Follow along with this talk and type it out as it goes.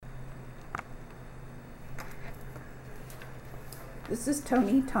This is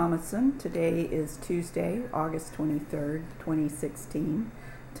Toni Thomason. Today is Tuesday, August 23rd, 2016.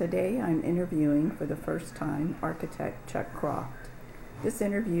 Today I'm interviewing for the first time architect Chuck Croft. This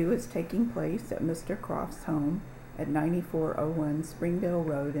interview is taking place at Mr. Croft's home at 9401 Springdale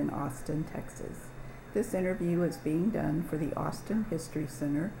Road in Austin, Texas. This interview is being done for the Austin History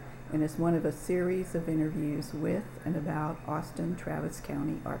Center and is one of a series of interviews with and about Austin Travis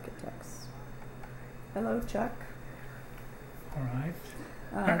County architects. Hello, Chuck. All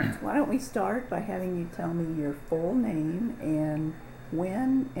right. Why don't we start by having you tell me your full name and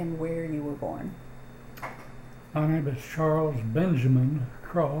when and where you were born? My name is Charles Benjamin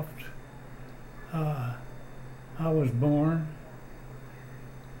Croft. I was born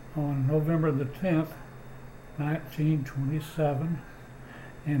on November the 10th, 1927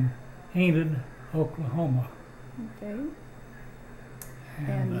 in Enid, Oklahoma. Okay.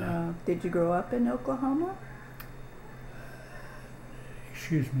 And did you grow up in Oklahoma?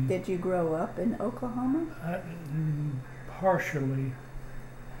 Excuse me. Did you grow up in Oklahoma? Partially.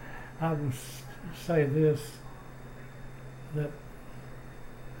 I will say this, that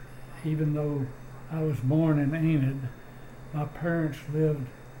even though I was born in Enid, my parents lived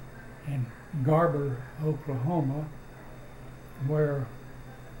in Garber, Oklahoma, where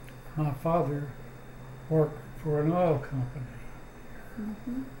my father worked for an oil company,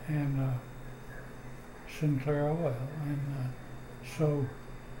 and Sinclair Oil, and so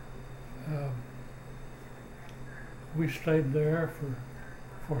we stayed there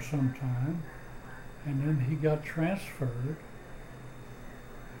for some time, and then he got transferred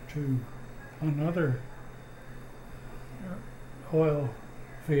to another oil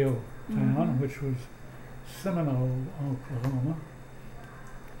field town, which was Seminole, Oklahoma.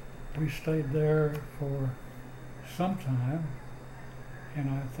 We stayed there for some time, and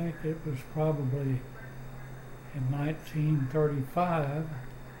I think it was probably in 1935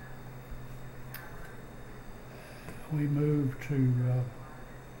 we moved to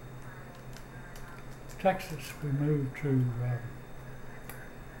Texas. We moved to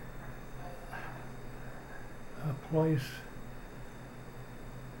a place.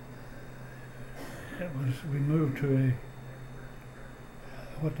 We moved to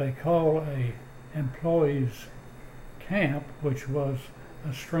what they call a employees camp, which was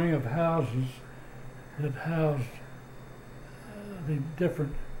a string of houses that housed the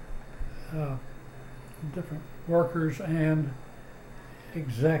different workers and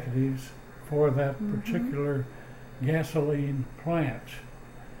executives for that particular gasoline plant,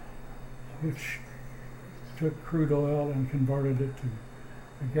 which took crude oil and converted it to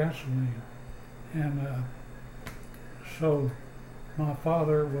gasoline. And so my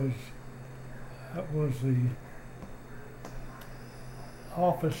father was the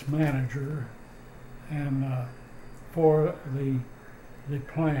office manager and for the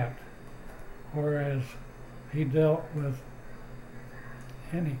plant, whereas he dealt with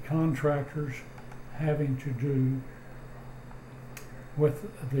any contractors having to do with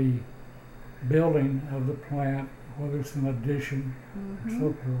the building of the plant, whether it's an addition and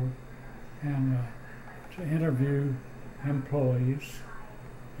so forth, and to interview employees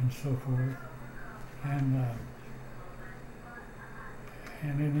and so forth, and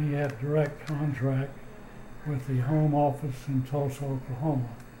then he had direct contract with the home office in Tulsa, Oklahoma.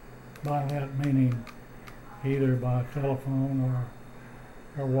 By that meaning either by telephone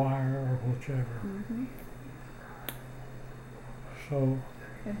or wire or whichever. So.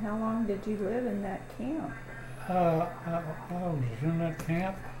 And how long did you live in that camp? I was in that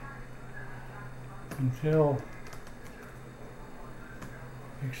camp until,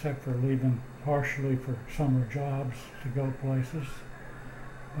 except for leaving partially for summer jobs to go places,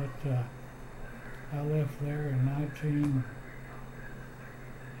 but I left there in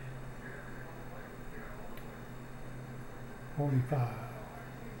 1945,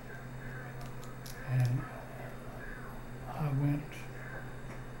 and I went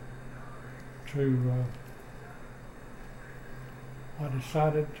to, I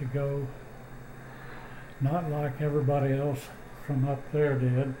decided to go, not like everybody else from up there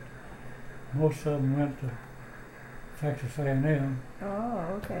did. Most of them went to Texas A&M. Oh,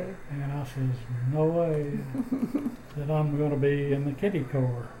 okay. And I says, no way that I'm going to be in the Kitty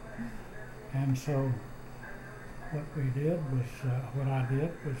Corps. And so what I did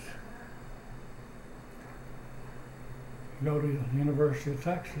was go to the University of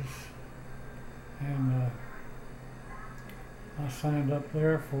Texas, and I signed up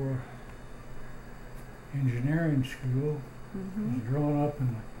there for engineering school. I was growing up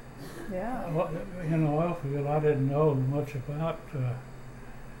in the oil field. I didn't know much about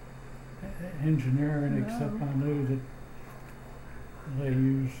engineering, except I knew that they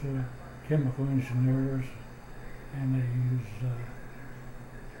use chemical engineers, and they use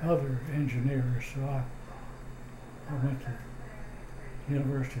other engineers. So I went to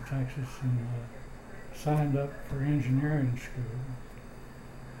University of Texas and signed up for engineering school,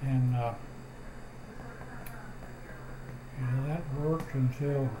 and that worked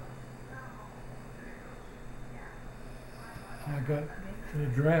until I got to the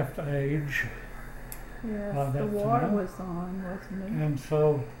draft age. Yes, by the that war time. was on, wasn't it? And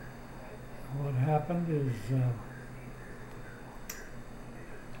so what happened is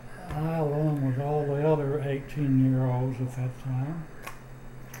I, along with all the other 18-year-olds at that time,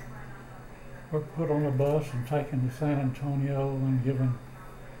 were put on a bus and taken to San Antonio and given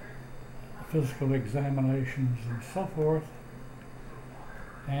physical examinations and so forth.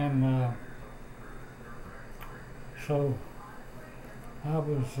 And so I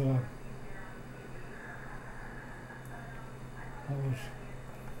was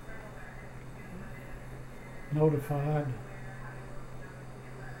notified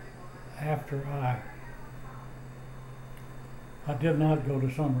after I did not go to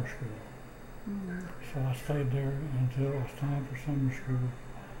summer school. So I stayed there until it was time for summer school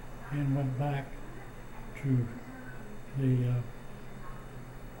and went back to the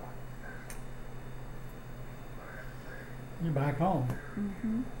back home.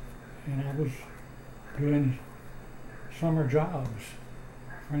 And I was doing summer jobs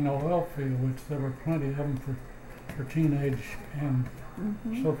for an oil field, which there were plenty of them for teenage and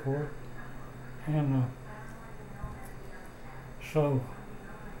so forth. And so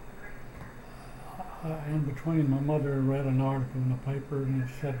in between, my mother read an article in the paper, and it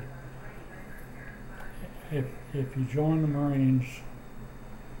said, if you join the Marines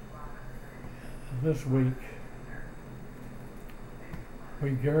this week,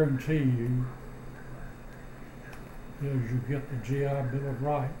 we guarantee you is you get the GI Bill of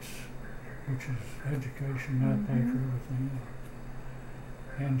Rights, which is education, that pay for everything else.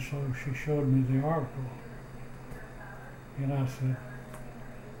 And so she showed me the article, and I said,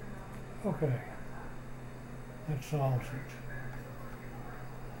 okay, that solves it.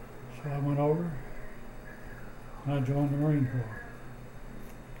 So I went over and I joined the Marine Corps.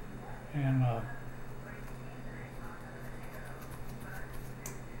 And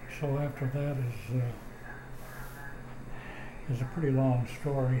so after that is a pretty long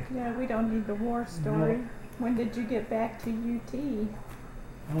story. Yeah, we don't need the war story. No. When did you get back to UT?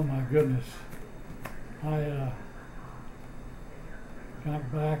 Oh my goodness. I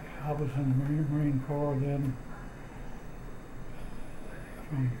got back, I was in the Marine Corps then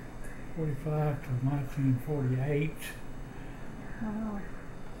from 45 to 1948. Wow.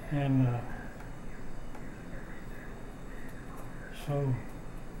 And so,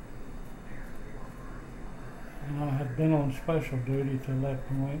 and I had been on special duty to that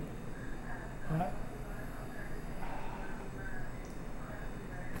point.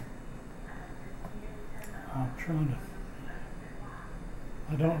 I'm trying to,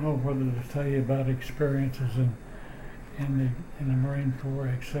 I don't know whether to tell you about experiences in the Marine Corps,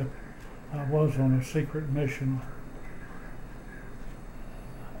 except I was on a secret mission,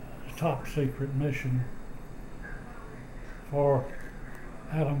 a top secret mission for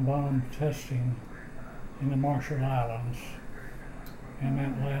atom bomb testing in the Marshall Islands, and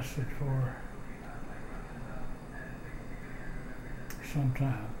that lasted for some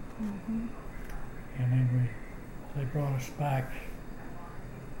time. And then they brought us back,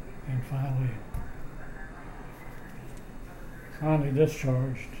 and finally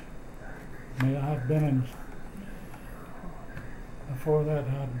discharged. I mean, I'd been in, before that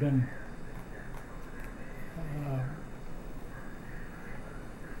I'd been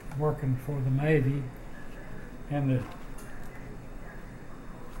working for the Navy and the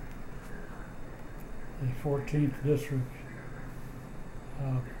 14th District.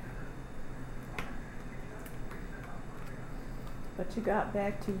 But you got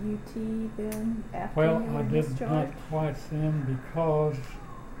back to UT then after Well, you were I did discharged? not quite then, because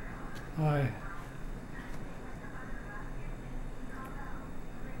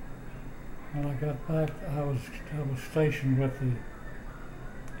when I got back, I was stationed with the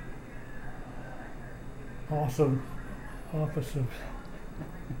Office of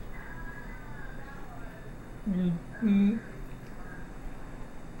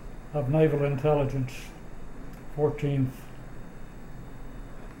Naval Intelligence, 14th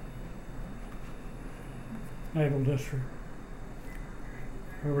Naval District.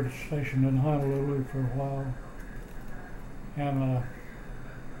 We were stationed in Honolulu for a while, and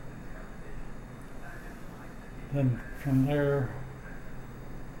then from there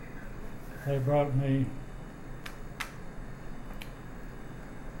they brought me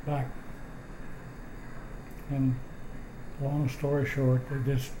back. And long story short, they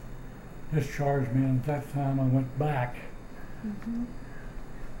just discharged me, and at that time I went back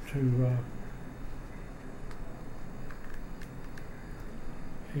to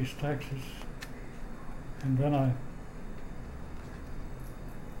East Texas, and then what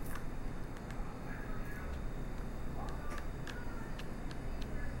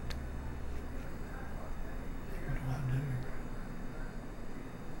do I do?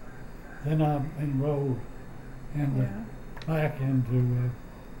 Then I enrolled back into,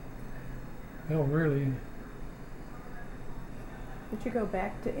 well, really. Did you go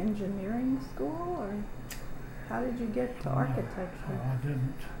back to engineering school, or how did you get to architecture? No, I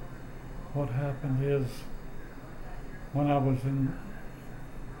didn't. What happened is, when I was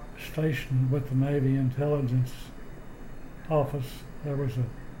stationed with the Navy Intelligence Office, there was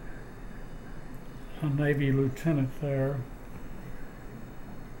a Navy lieutenant there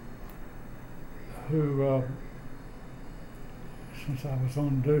who, since I was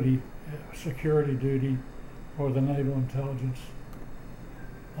on duty, security duty for the Naval Intelligence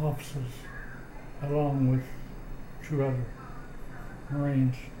officers, along with 2 other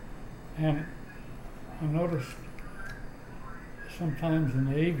Marines. And I noticed sometimes in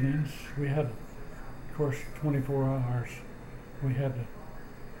the evenings, we had, of course, 24 hours. We had to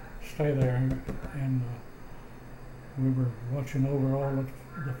stay there, and we were watching over all of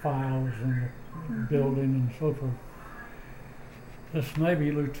the files and the building and so forth. This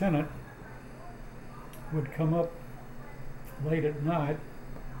Navy lieutenant would come up late at night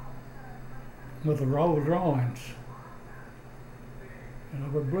with a roll of drawings and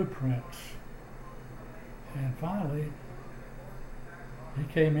over blueprints. And finally, he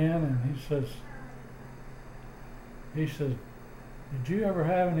came in and he says, "Did you ever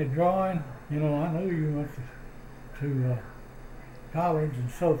have any drawing? You know, I know you went to college and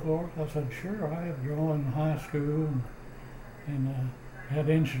so forth." I said, "Sure, I had drawing in high school and had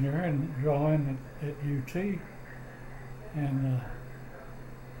engineering drawing at UT." And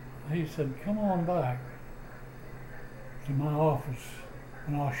he said, "Come on back to my office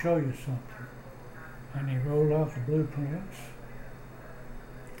and I'll show you something." And he rolled out the blueprints,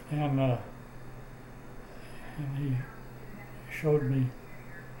 and he showed me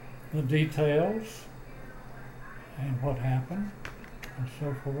the details and what happened and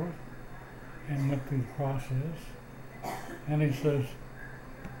so forth, and went through the process. And he says,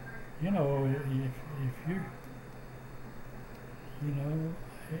 "You know,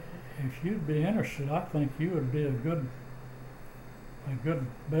 if you'd be interested, I think you would be a good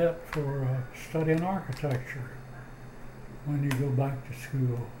bet for studying architecture when you go back to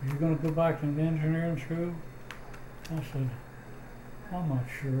school. Are you going to go back to the engineering school?" I said, "I'm not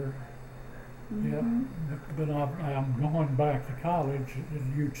sure." Yeah, but I'm going back to college at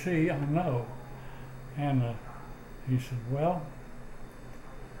UT, I know. And he said, "Well,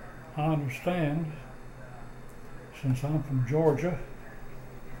 I understand, since I'm from Georgia,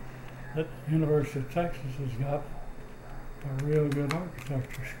 that University of Texas has got a real good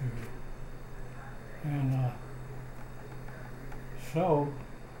architecture school." And so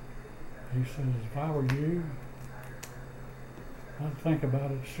he says, "If I were you, I'd think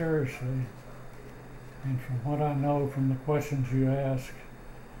about it seriously. And from what I know from the questions you ask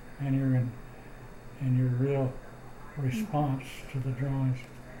and your real response to the drawings,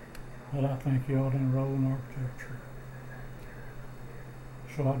 that I think you ought to enroll in architecture."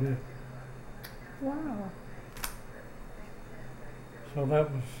 So I did. Wow. So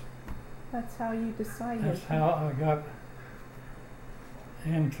that's how you decided. That's how I got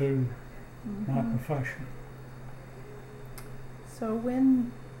into my profession. So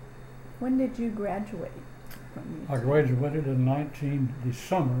when did you graduate from UT? I graduated in the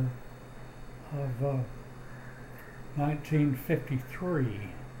summer of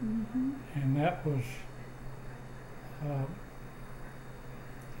 1953, and that was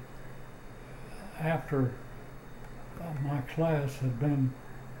after my class had been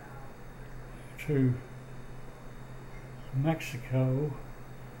to Mexico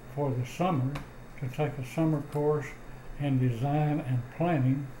for the summer to take a summer course in design and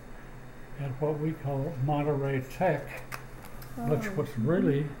planning at what we call Monterey Tech, which was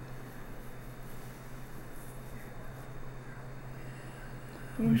really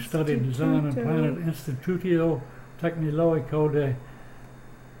we studied design and planning at Instituto Tecnológico de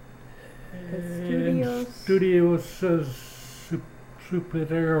Estudios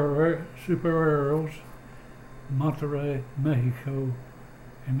Superiores, Monterrey, Mexico,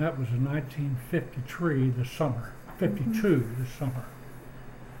 and that was in 1953, the summer, 52, the summer.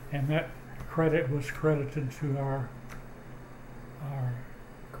 And that credit was credited to our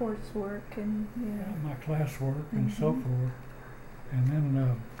coursework and my classwork and so Mhm. forth. And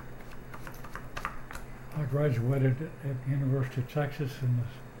then I graduated at the University of Texas in the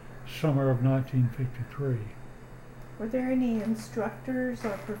summer of 1953. Were there any instructors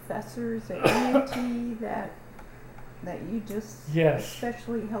or professors at UNT that you just Yes.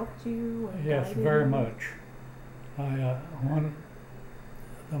 especially helped you? Or Yes, guided very you? much.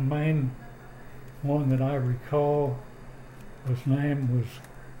 The main one that I recall, his name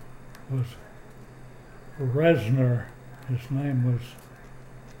was Resner. His name was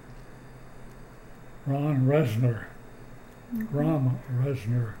Ron Resner. Mhm. Ram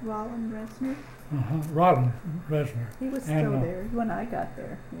Resner. Rollin Resner. Ron Resner. He was And, still there when I got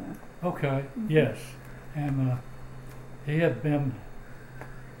there. Yeah. Okay, Mhm. yes. And he had been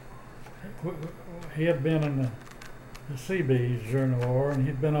in the Seabees during the war, and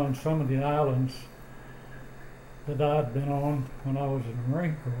he'd been on some of the islands that I'd been on when I was in the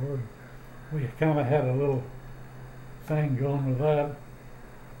Marine Corps. We kind of had a little thing going with that,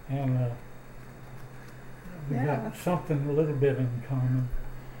 and we Yeah. had something a little bit in common.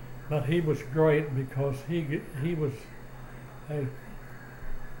 But he was great because he was a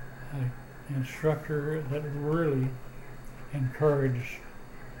instructor that really encouraged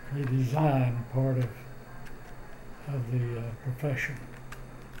the design part of the profession.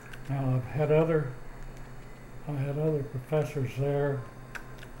 Now I had other professors there.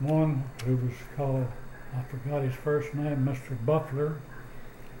 One who was called, I forgot his first name, Mr. Buckler.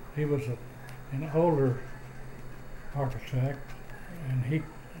 He was an older architect, and he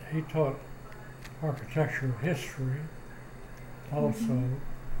taught architectural history also. Mhm.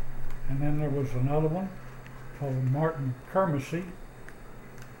 And then there was another one called Martin Kermesey.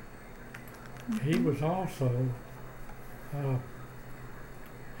 He Mhm. was also,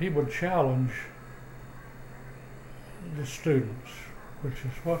 he would challenge the students, which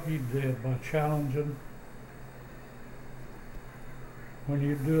is what he did by challenging. When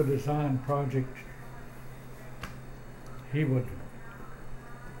you do a design project, he would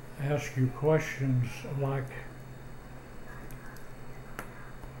ask you questions like,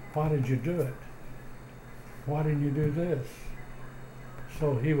 why did you do it? Why didn't you do this?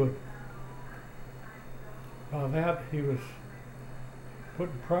 So by that he was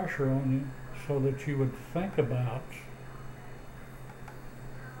putting pressure on you so that you would think about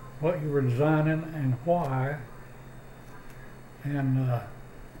what you were designing and why, and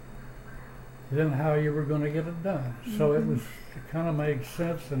then how you were going to get it done. So it kind of made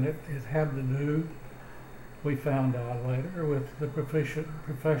sense, and it had to do, we found out later, with the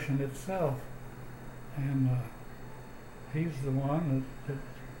profession itself. And he's the one that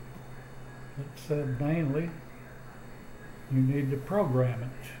said mainly, you need to program it.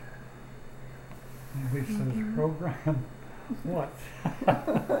 And we says, program what?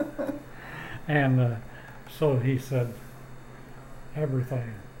 And so he said,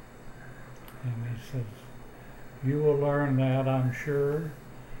 everything. And he says, you will learn that, I'm sure.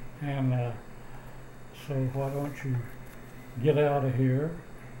 And so why don't you get out of here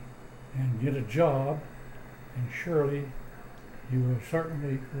and get a job, and surely you will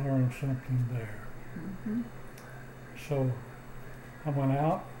certainly learn something there. Mhm. So I went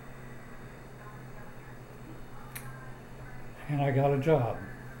out and I got a job.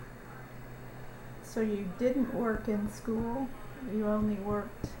 So you didn't work in school? You only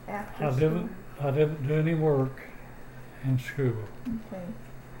worked after I school? didn't do any work in school, Okay.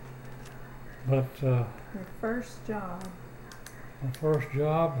 but Your first job. my first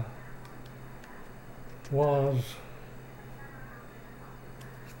job was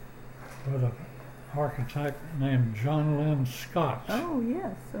with an architect named John Lynn Scott. Oh,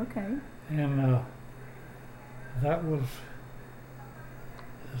 yes. Okay. And that was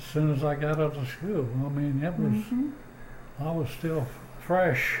as soon as I got out of school. I mean, it was, Mhm. I was still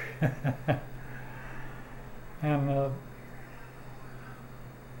fresh. And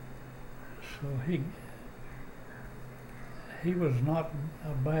so he was not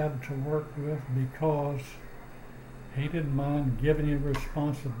bad to work with because he didn't mind giving you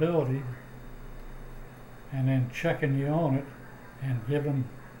responsibility and then checking you on it and giving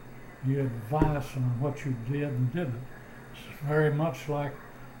you advice on what you did and didn't. It's very much like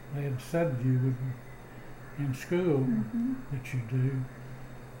they had said you would in school Mhm. that you do.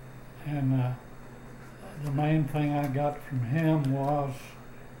 And the main thing I got from him was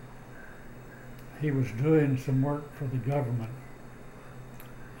he was doing some work for the government.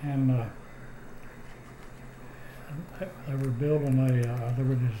 And they were building they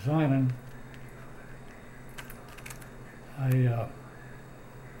were designing a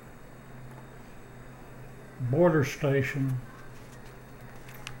border station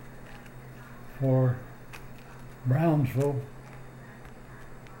for Brownsville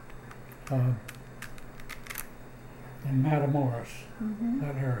and Matamoros,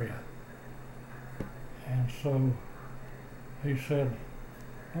 that area. And so he said,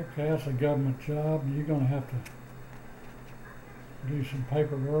 okay, that's a government job, and you're going to have to do some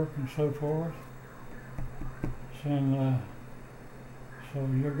paperwork and so forth. So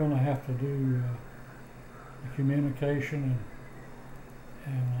you're going to have to do the communication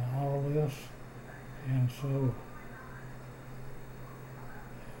and all this. And so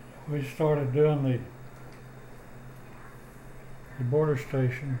we started doing the border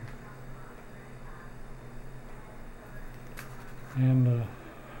station, and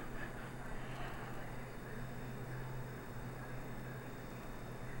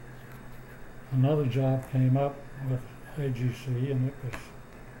another job came up with AGC, and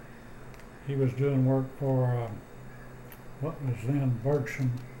he was doing work for what was then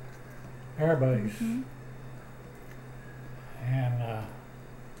Bergson Air Base, and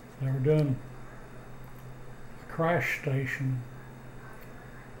they were doing a crash station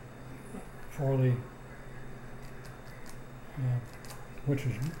for the which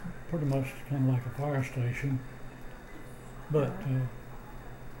is pretty much kind of like a fire station, but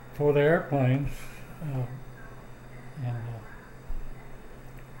for the airplanes, and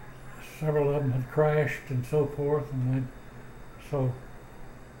several of them had crashed and so forth, and so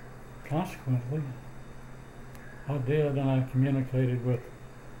consequently I communicated with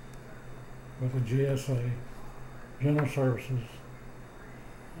the GSA, General Services,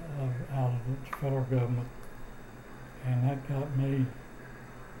 out of the federal government, and that got me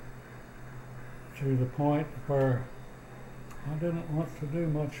to the point where I didn't want to do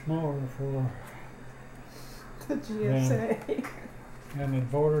much more for the GSA. And the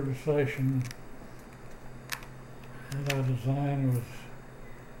border station that I designed was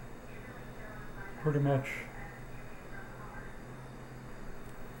pretty much,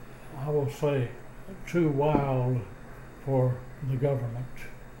 I will say, too wild for the government.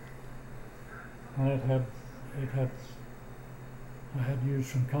 And I had used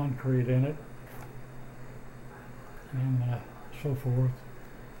some concrete in it and so forth.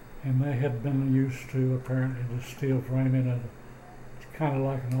 And they had been used to apparently the steel framing of it's kind of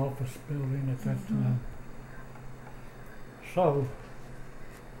like an office building at that time. So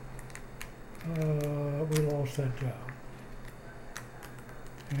we lost that job,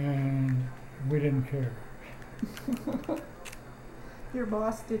 and we didn't care. Your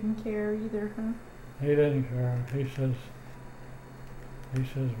boss didn't care either, huh? He didn't care. He says,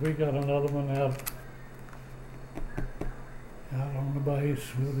 we got another one out on the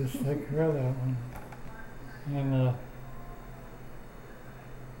base. We'll just take care of that one. And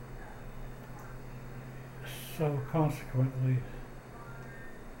so consequently,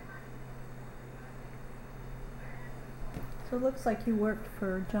 so it looks like you worked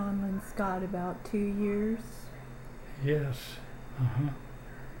for John Lynn Scott about 2 years. yes,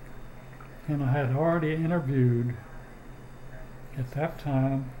 and I had already interviewed at that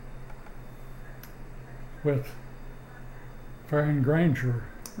time with Farron Granger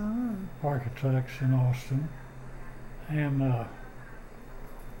Architects in Austin, and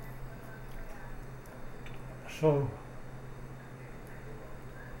so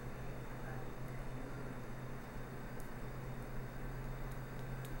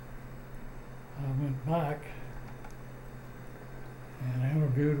I went back and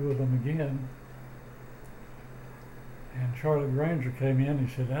interviewed with them again, and Charlie Granger came in and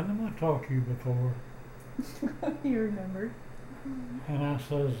he said, "Adam, I talked to you before." You remembered. And I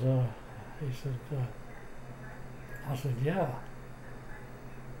says, I said, "Yeah."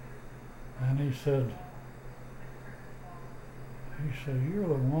 And he said, "You're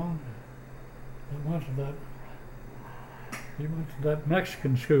the one that went to that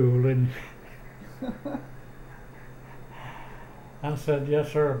Mexican school, didn't you?" I said,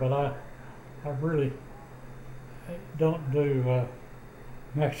 "Yes, sir, but I really don't do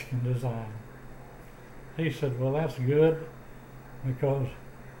Mexican design." He said, "Well, that's good, because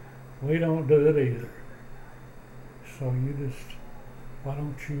we don't do it either. So why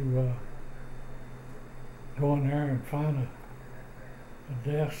don't you go in there and find a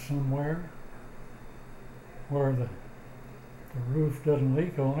desk somewhere where the roof doesn't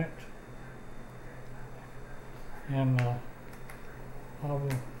leak on it, and I will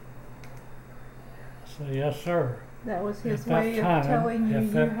say, yes, sir." That was his At that way time, of telling you if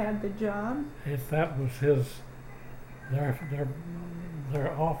you that- had the job? If that was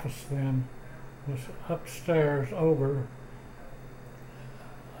their office then was upstairs over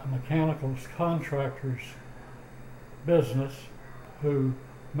a mechanical contractor's business, who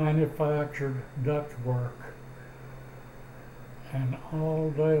manufactured ductwork. And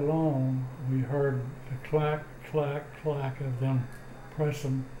all day long we heard the clack, clack, clack of them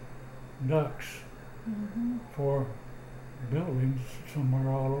pressing ducts for buildings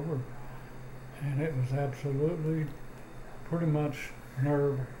somewhere all over. And it was absolutely pretty much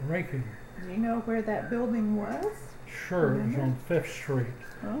nerve-wracking. Do you know where that building was? Sure, it was on 5th Street.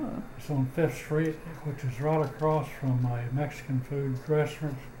 Oh. It's on 5th Street, which is right across from my Mexican food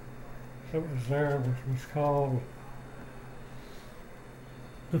restaurant that was there, which was called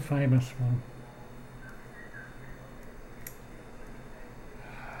the famous one.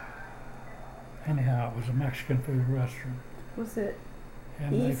 Anyhow, it was a Mexican food restaurant. Was it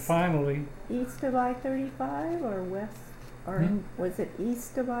And they finally, east of I-35 or west? Or was it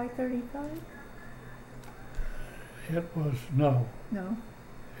east of I-35? it was, no, No.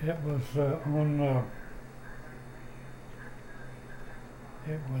 it was on,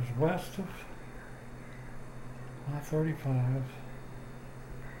 it was west of I-35.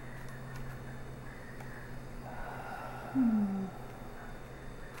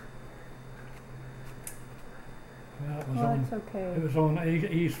 Well, it was Well, on, it's okay. it was on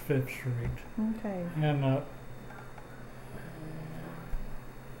East 5th Street. Okay. And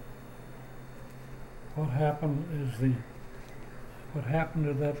what happened is what happened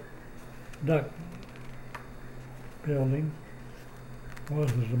to that duct building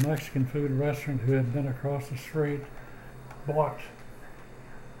was the Mexican food restaurant who had been across the street bought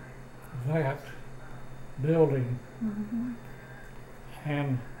that building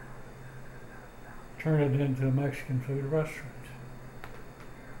and turned it into a Mexican food restaurant.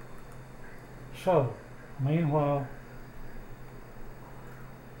 So, meanwhile,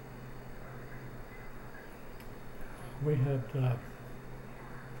 we had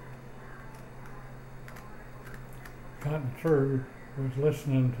gotten through, was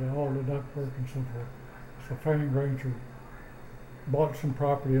listening to all the ductwork and so forth. So Farron Granger bought some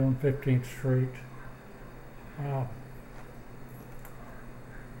property on 15th Street.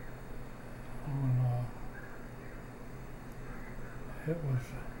 It was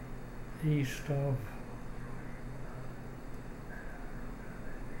east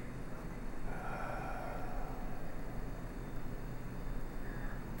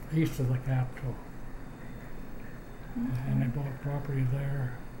of the Capitol, and they bought property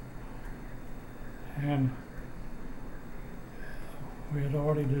there, and we had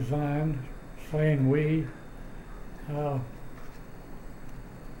already designed, saying we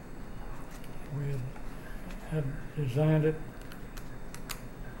had designed it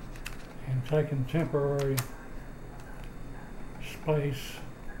and taken temporary space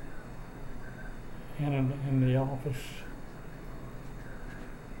in the office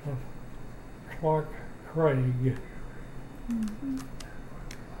of Clark Craig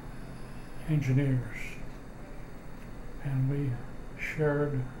Engineers, and we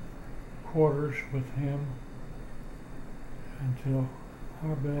shared quarters with him until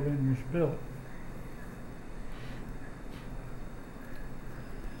our building was built.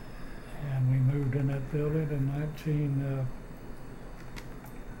 And we moved in that building in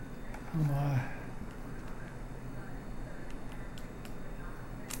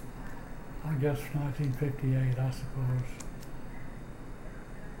I guess 1958, I suppose.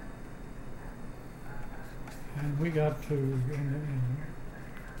 And we got to, in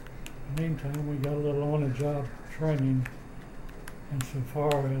the meantime, we got a little on-the-job training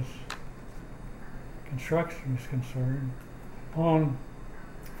insofar as construction is concerned on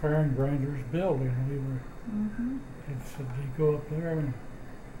Farron Granger's building. We were, it said you go up there and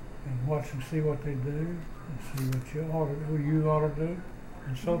watch and see what they do and see what you ought to, who you ought to do,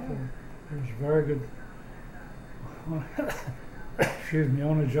 and so forth. It was very good, excuse me,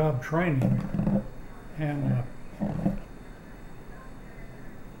 on-the-job training. And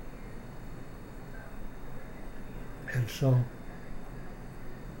so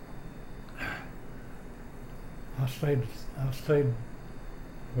I stayed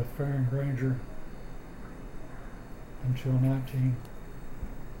with Farron Granger until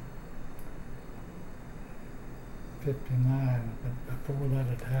 1959, but before that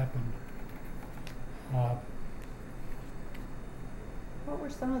had happened. What were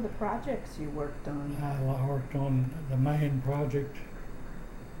some of the projects you worked on? I worked on the main project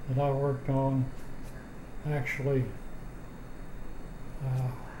that I worked on, actually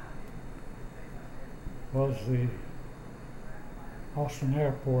was the Austin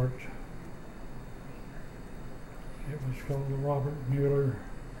Airport. It was called the Robert Mueller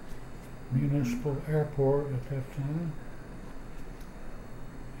Municipal Airport at that time.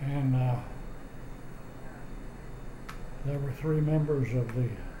 And there were 3 members of the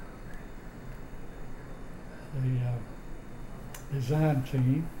design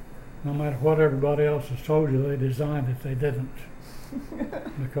team. No matter what everybody else has told you they designed it, they didn't.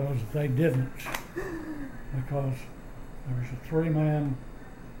 Because they didn't. Because there was a 3-man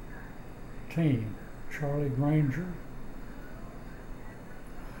team. Charlie Granger,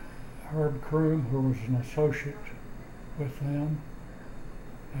 Herb Kroom, who was an associate with them,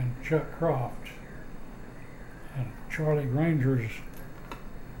 and Chuck Croft. And Charlie Granger's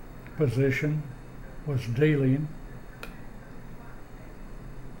position was dealing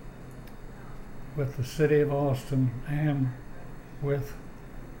with the city of Austin and with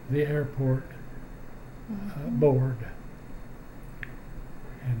the airport board.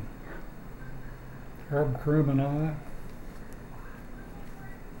 And Herb Kroom and I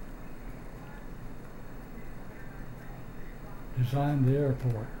designed the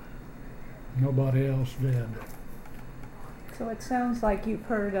airport. Nobody else did. So it sounds like you've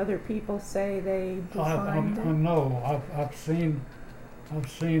heard other people say they designed I it. know. I've seen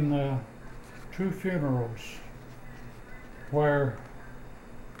 2 funerals where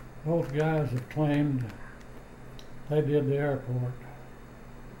both guys have claimed they did the airport.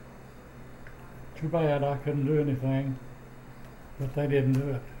 Too bad I couldn't do anything, but they didn't do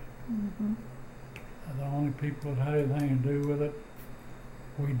it. Mm-hmm. The only people that had anything to do with it,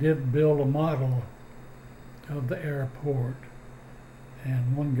 we did build a model of the airport,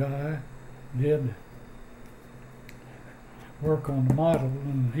 and one guy did work on the model,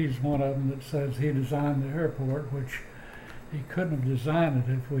 and he's one of them that says he designed the airport, which he couldn't have designed it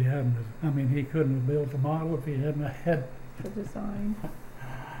if we hadn't. He couldn't have built the model if he hadn't had The design.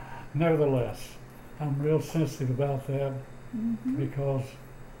 Nevertheless, I'm real sensitive about that Mm-hmm. because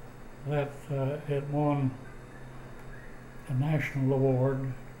that it won a national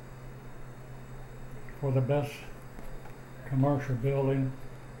award for the best commercial building,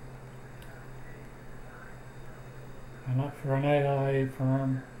 and for an AIA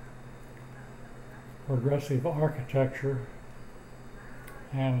firm, Progressive Architecture,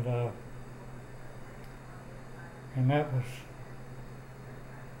 and that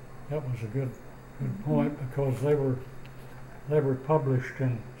was a good point, because they were published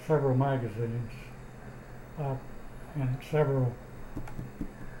in several magazines, and several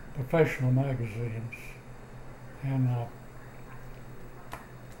professional magazines, and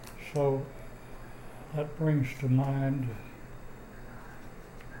so that brings to mind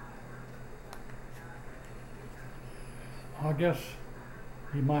I guess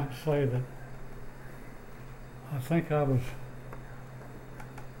you might say that I think I was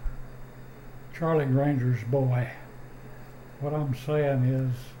Charlie Granger's boy. What I'm saying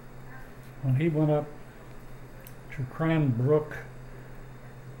is, when he went up to Cranbrook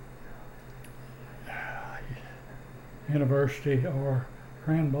University, or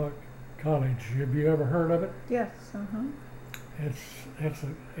Cranbrook College, have you ever heard of it? Yes. Uh-huh. It's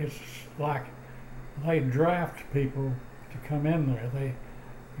like they draft people to come in there.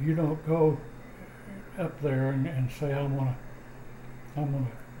 You don't go up there and say, I'm gonna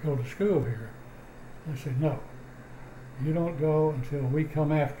go to school here. They say, no, you don't go until we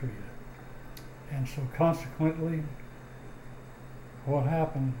come after you. And so consequently, what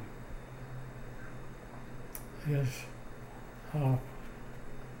happened is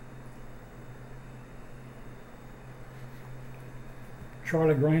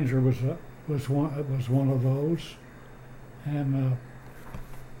Charlie Granger was one of those, and oh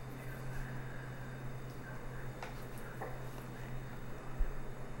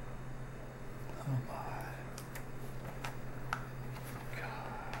my God.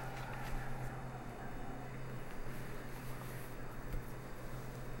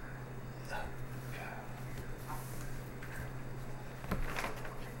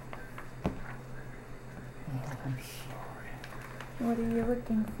 Oh, I'm sorry. What are you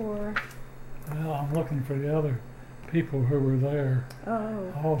looking for? Well, I'm looking for the other people who were there.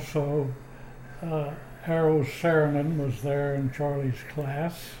 Oh. Also, Harold Saarinen was there in Charlie's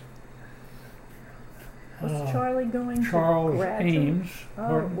class. Was Charlie going Charles to graduate? Eames. Oh,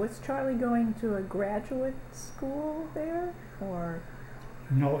 Pardon? was Charlie going to a graduate school there, or?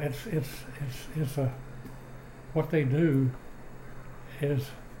 No, it's a, what they do is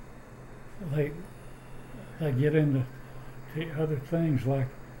they get into the other things, like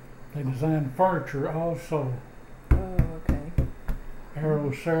they design furniture also. Oh, okay.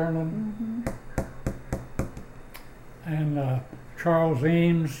 Harold Saarinen Mm-hmm. and Charles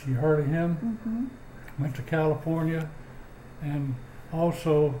Eames, you heard of him? Mm-hmm. Went to California and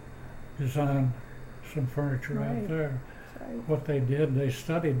also designed some furniture out Right. there. Right. What they did, they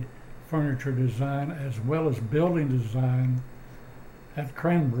studied furniture design as well as building design at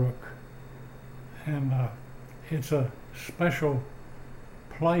Cranbrook. And it's a special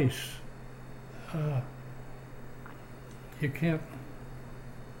place. You can't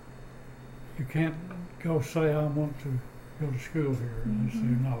go say, I want to go to school here. And they say,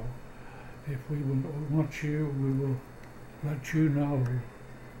 no. If we want you, we will let you know,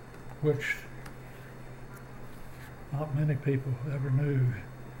 which not many people ever knew.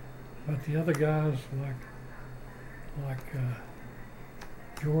 But the other guys, like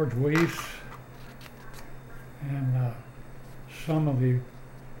George Weiss and some of the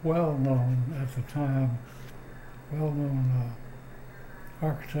well-known, at the time, well-known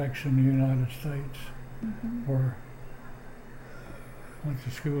architects in the United States went to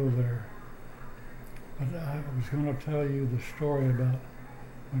school there. But I was going to tell you the story about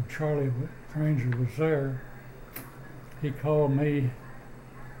when Charlie Granger was there. He called me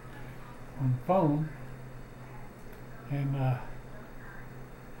on the phone, and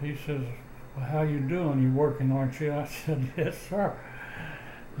he says, well, how you doing? You working, aren't you? I said, yes, sir.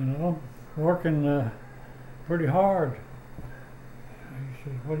 You know, working pretty hard. He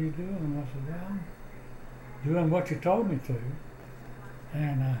said, what are you doing? And I said, well, I'm doing what you told me to.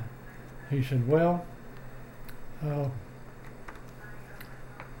 And he said, well,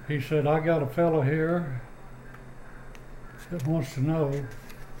 he said, I got a fellow here that wants to know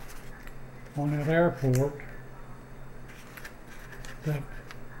on that airport that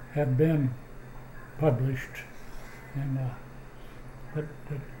had been published, and that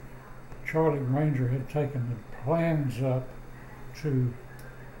Charlie Granger had taken the plans up to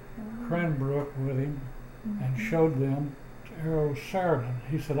Cranbrook with him and showed them to Errol Sheridan.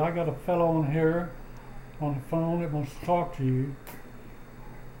 He said, I got a fellow on here on the phone that wants to talk to you,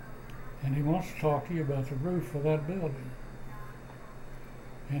 and he wants to talk to you about the roof of that building.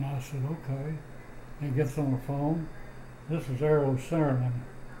 And I said, okay. He gets on the phone. This is Errol Sheridan.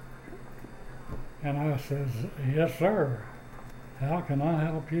 And I says, yes, sir. How can I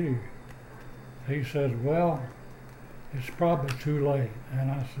help you? He says, well, it's probably too late.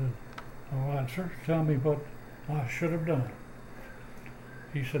 And I said, all right, sir, tell me what I should have done.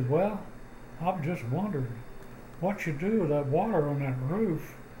 He said, well, I'm just wondering what you do with that water on that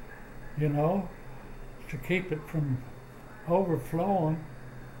roof, you know, to keep it from overflowing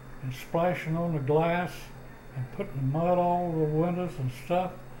and splashing on the glass and putting mud all over the windows and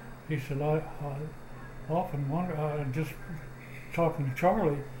stuff. He said, I often wonder, just talking to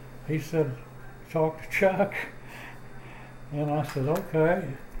Charlie, he said, talk to Chuck. And I said, okay.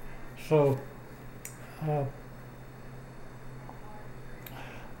 So,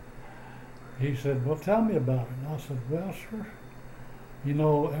 he said, well, tell me about it. And I said, well, sir, you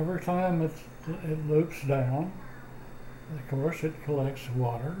know, every time it loops down, of course, it collects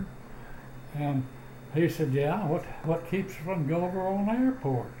water. And he said, yeah, what keeps it from going over on the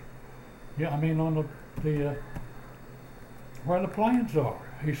airport? Yeah, I mean on the where the planes are.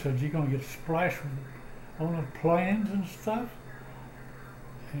 He said, you're going to get splashed on the planes and stuff?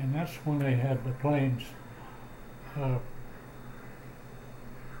 And that's when they had the planes. They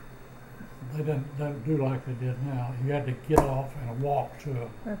didn't do like they did now. You had to get off and walk to them.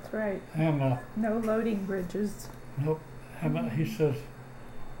 That's right. And no loading bridges. nope. And he says,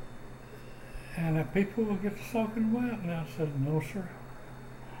 and people will get soaking wet. And I said, no, sir.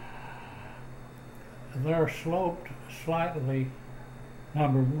 They're sloped slightly,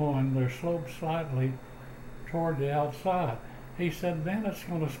 number one, they're sloped slightly toward the outside. He said, then it's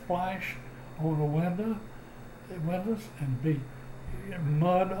going to splash on the windows and be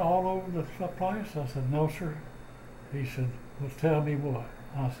mud all over the place. I said, no, sir. He said, well, tell me what.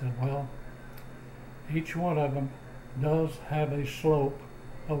 I said, well, each one of them does have a slope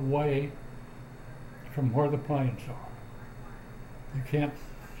away from where the planes are. You can't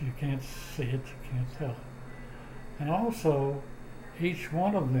see it, you can't tell it. And also, each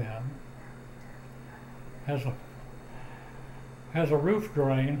one of them has a roof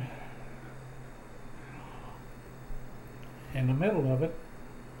drain in the middle of it,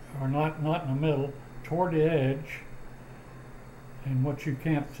 or not in the middle, toward the edge. And what you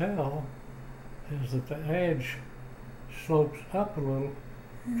can't tell is that the edge slopes up a little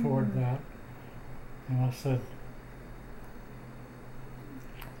toward that. And I said,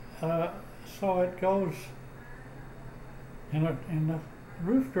 so it goes in the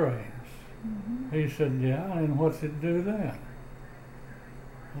roof drains. He said, yeah, and what's it do then?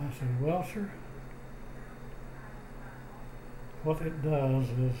 I said, well, sir, what it does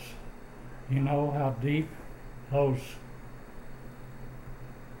is, you know how deep those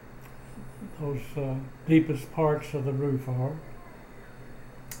deepest parts of the roof are.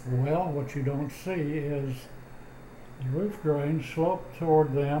 Well, what you don't see is the roof drains slope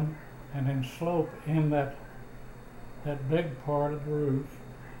toward them and then slope in that big part of the roof,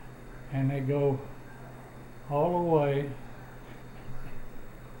 and they go all the way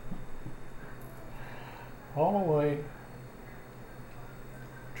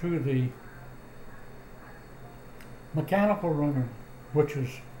to the mechanical room, which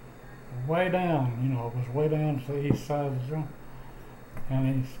is way down, it was way down to the east side of the room.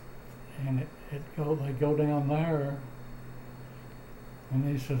 And they go down there, and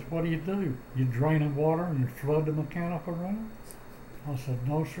he says, "What do? You drain the water and you flood the mechanical room?" I said,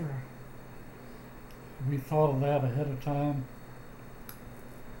 "No, sir. We thought of that ahead of time.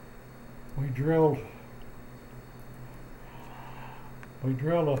 We drilled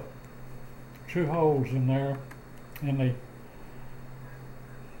two holes in there in the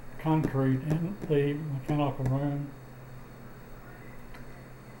concrete in the mechanical room.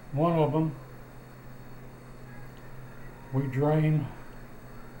 One of them we drain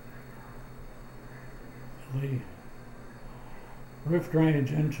the roof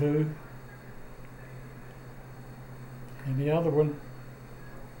drainage into, and the other one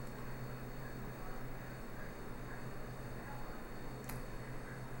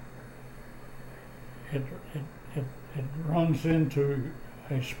it runs into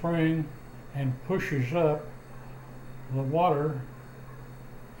a spring and pushes up the water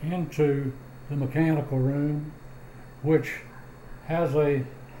into the mechanical room, which has a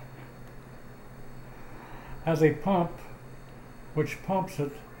pump which pumps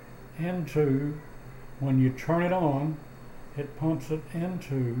it into, when you turn it on, it pumps it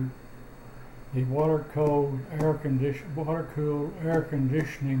into the water-cooled air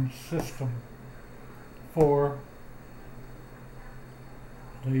conditioning system for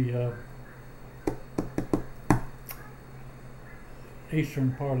the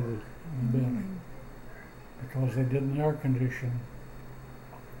eastern part of the building, because they didn't air condition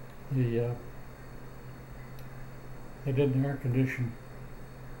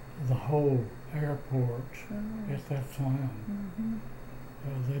the whole airport at that time.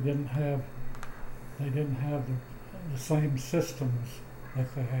 They didn't have the same systems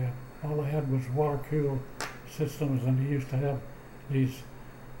that they had. All they had was water-cooled systems, and they used to have these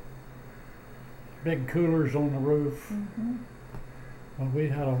big coolers on the roof. Well, we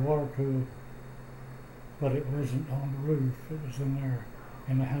had a water cooler, but it wasn't on the roof, it was in there.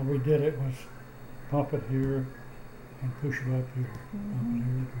 And how we did it was pump it here and push it up here. Pump it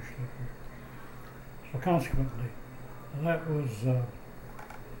here, push it up here. So consequently, that was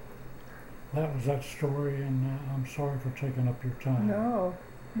that story, and I'm sorry for taking up your time. No,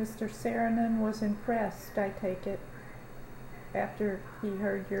 Mr. Saarinen was impressed, I take it, after he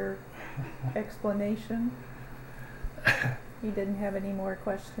heard your explanation. He didn't have any more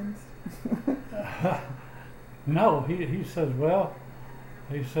questions? No, he says,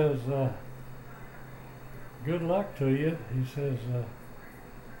 good luck to you. He says,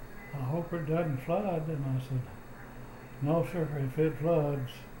 I hope it doesn't flood. And I said, no, sir, if it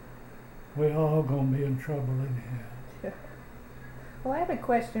floods, we're all going to be in trouble anyhow. Well, I have a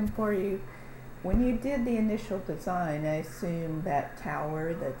question for you. When you did the initial design, I assume that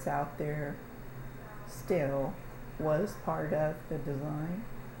tower that's out there still was part of the design?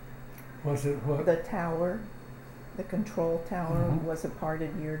 Was it what? The tower, the control tower, was a part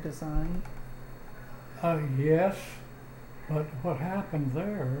of your design? Yes, but what happened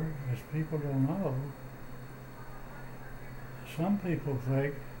there, as people don't know, some people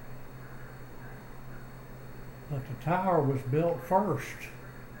think that the tower was built first,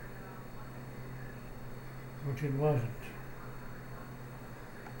 which it wasn't.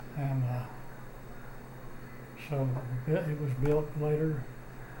 And so it was built later,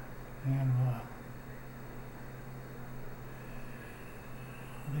 and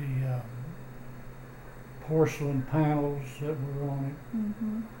the porcelain panels that were on it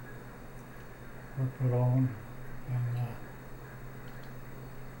were put on,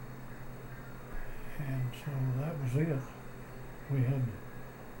 and so that was it. We had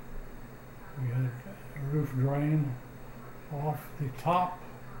a roof drain off the top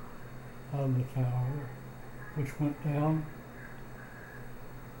of the tower, which went down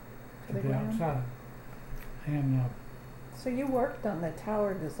to the outside. And so you worked on the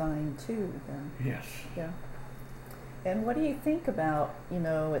tower design too, then? yes. Yeah. And what do you think about,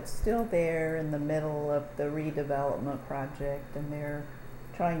 it's still there in the middle of the redevelopment project, and they're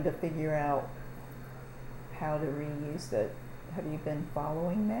trying to figure out how to reuse it. Have you been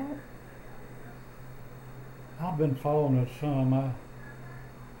following that? I've been following it some. I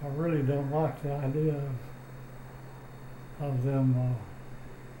really don't like the idea of them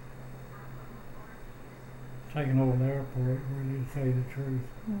taking over the airport, really, to tell you the truth.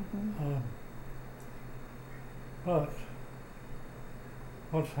 But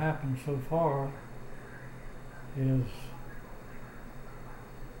what's happened so far is,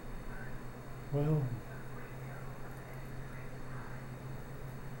 well,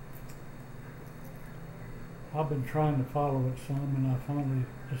 I've been trying to follow it some, and I finally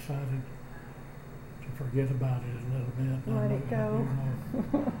decided to forget about it a little bit. Let it go.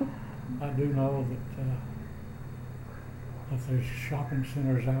 I do know that there's shopping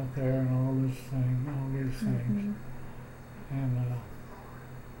centers out there and all these things, and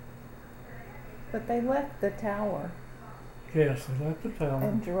But they left the tower. yes, they left the tower,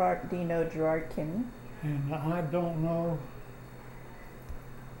 And Gerard, do you know Gerard Kinney? and I don't know.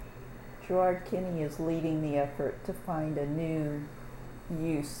 Gerard Kinney is leading the effort to find a new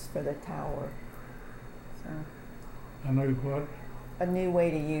use for the tower. So, I know what. a new way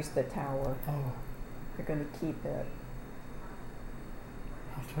to use the tower. Oh, They're going to keep it.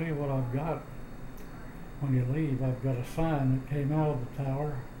 I'll tell you what I've got. When you leave, I've got a sign that came out of the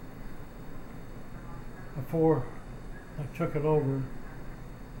tower before I took it over.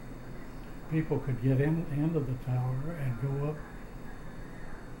 People could get into the tower and go up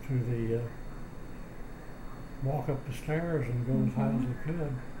to the walk up the stairs and go as high as they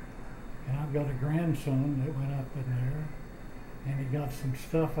could. And I've got a grandson that went up in there, and he got some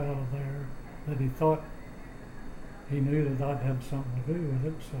stuff out of there that he thought he knew that I'd had something to do with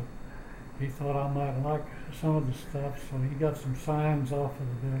it. So he thought I might like some of the stuff. So he got some signs off of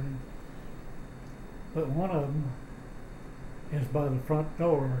the building. But one of them is by the front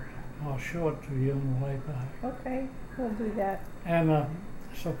door. I'll show it to you on the way back. Okay, we'll do that. And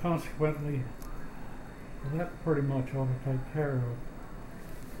so consequently, that pretty much ought to take care of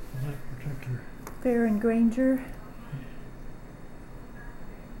that particular. Fair and Granger.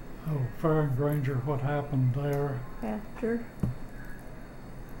 Oh, Fair and Granger, what happened there? After.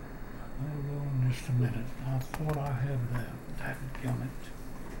 Hold on just a minute. I thought I had that. Dadgummit.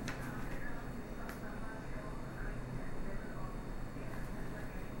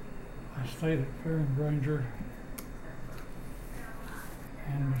 I stayed at Fair and Granger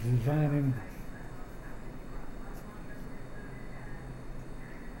and was designing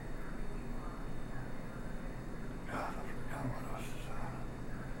God, I forgot what I was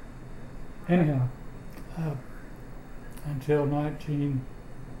designing. Anyhow, until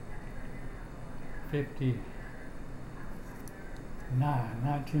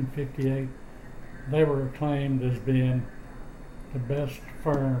 1958, they were acclaimed as being the best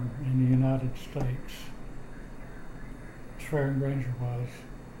firm in the United States. Fair and Granger was,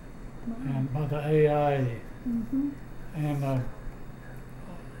 and by the AIA. And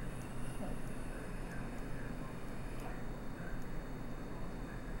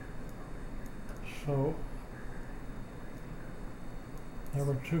so there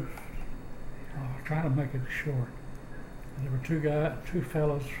were two. I'll try to make it short. There were two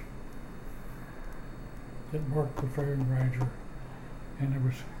fellows that worked for Fair and Granger, and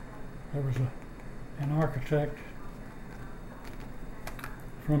there was an architect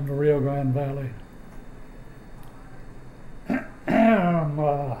from the Rio Grande Valley,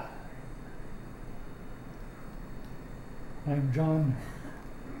 named John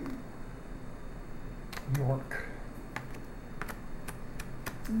York,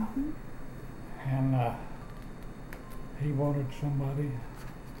 and he wanted somebody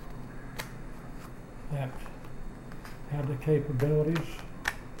that had the capabilities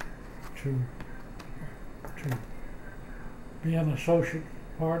to be an associate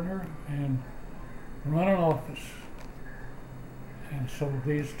partner and run an office. And so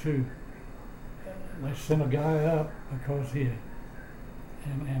these two, they sent a guy up because he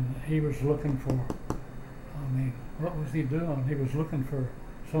was looking for, I mean, what was he doing? He was looking for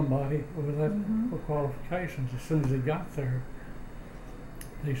somebody with that qualifications. As soon as he got there,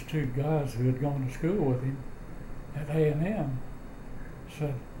 these two guys who had gone to school with him at A&M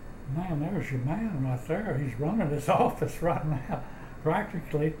said, "Man, there's your man right there. He's running this office right now,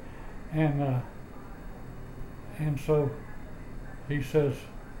 practically." And so he says,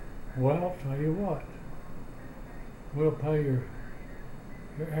 "Well, tell you what, we'll pay your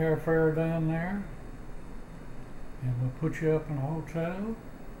airfare down there, and we'll put you up in a hotel,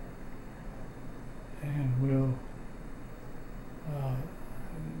 and we'll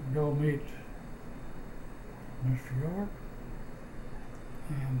go meet Mr. York,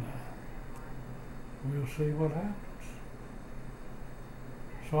 and we'll see what happens."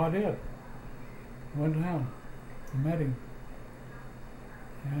 So I did. Went down, met him,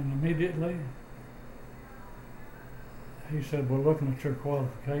 and immediately he said, "We're looking at your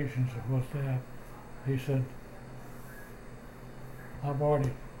qualifications." And what's that? He said, I've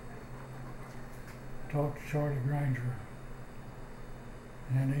already talked to Charlie Granger,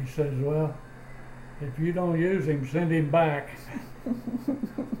 and he says, well, if you don't use him, send him back.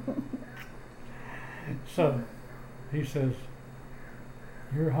 So he says,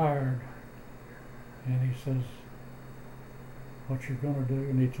 you're hired. And he says, what you're going to do?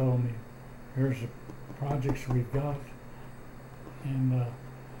 And he told me, here's the projects we've got, and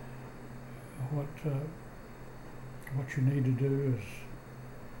what you need to do is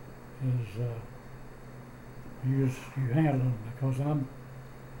you handle them, because I'm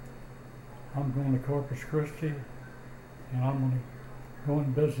going to Corpus Christi, and I'm going to go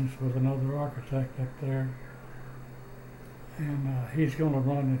in business with another architect up there, and he's going to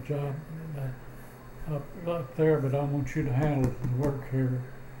run the job up there, but I want you to handle the work here.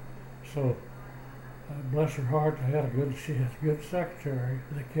 So bless her heart, she had a good secretary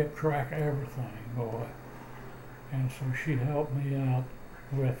that kept track of everything, boy. And so she helped me out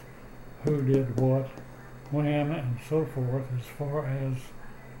with who did what, when, and so forth, as far as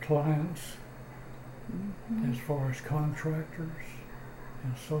clients, as far as contractors,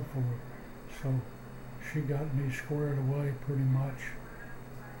 and so forth. So she got me squared away pretty much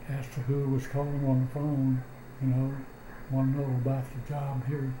as to who was calling on the phone, want to know about the job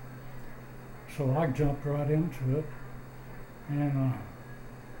here. So I jumped right into it, and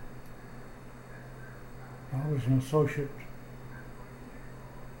I was an associate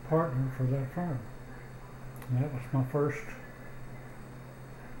partner for that firm. And that was my first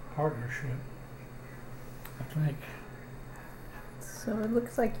partnership, I think. So it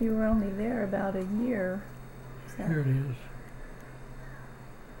looks like you were only there about a year. Here it is.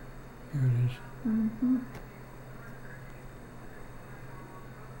 Here it is. Mm-hmm.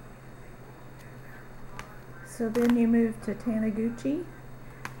 So then you moved to Taniguchi?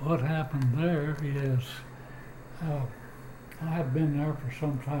 What happened there is I had been there for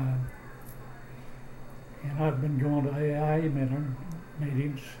some time, and I'd been going to AIA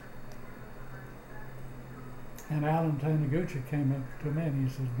meetings, and Alan Taniguchi came up to me and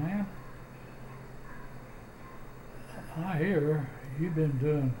he said, man, I hear you've been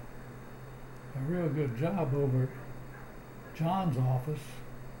doing a real good job over at John's office,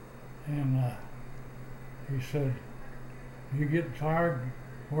 and he said, you getting tired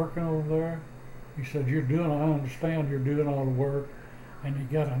working over there? He said, I understand you're doing all the work, and you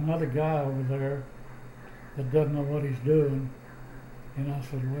got another guy over there that doesn't know what he's doing. And I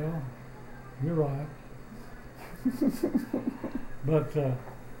said, well, you're right. But,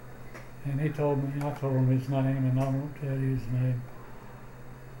 and I told him his name, and I won't tell you his name.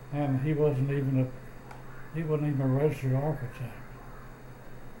 And he wasn't even a registered architect.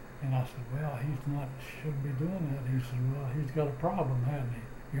 And I said, well, shouldn't be doing that. He said, well, he's got a problem, hasn't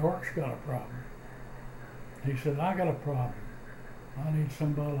he? York's got a problem. He said, I got a problem. I need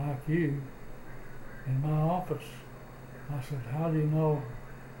somebody like you in my office. I said, how do you know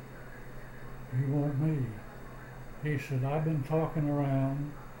you want me? He said, I've been talking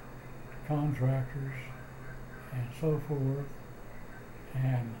around to contractors and so forth,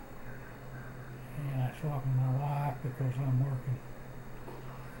 and I was talking to my wife because I'm working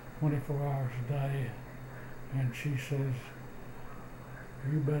 24 hours a day, and she says,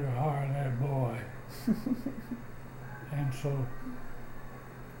 you better hire that boy. And so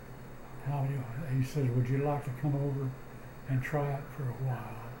he says, would you like to come over and try it for a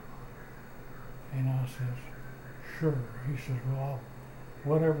while? And I says, sure. He says, well,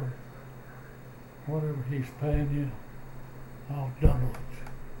 whatever he's paying you, I'll double it.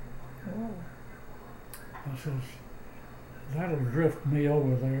 Oh. I says, that'll drift me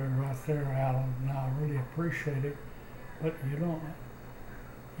over there, right there, Alan, and I really appreciate it, but you're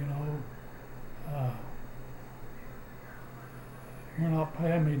not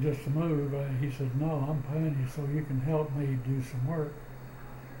paying me just to move. He said, no, I'm paying you so you can help me do some work,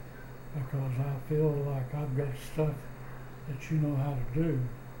 because I feel like I've got stuff that you know how to do.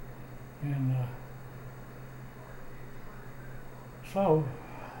 And so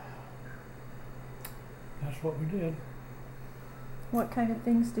that's what we did. What kind of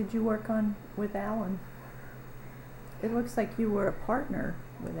things did you work on with Alan? It looks like you were a partner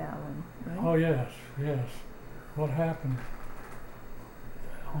with Alan, right? Oh, yes. What happened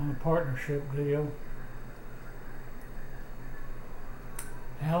on the partnership deal,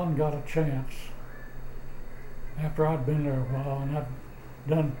 Alan got a chance after I'd been there a while, and I'd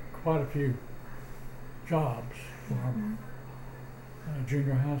done quite a few jobs for him,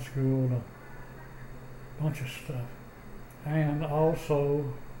 junior high school, and a bunch of stuff. And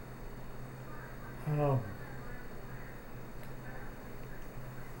also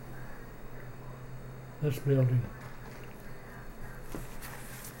this building.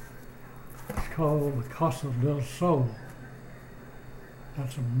 called the Casa del Sol.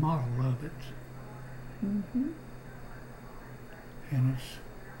 That's a model of it. Mm-hmm. And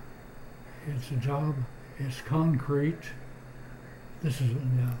it's a job, it's concrete. This is,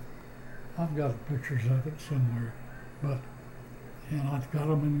 yeah, I've got pictures of it somewhere, and I've got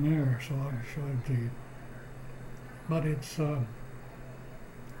them in there so I can show it to you. But it's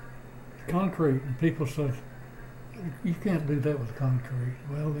concrete, and people said, you can't do that with concrete.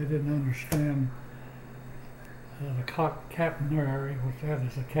 Well, they didn't understand the catenary, which that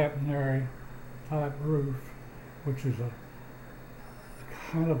is a catenary type roof, which is a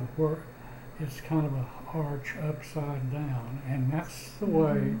kind of it's kind of a arch upside down, and that's the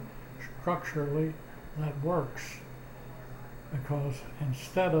way structurally that works, because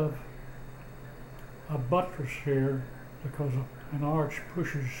instead of a buttress here, because an arch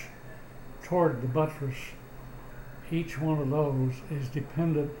pushes toward the buttress, each one of those is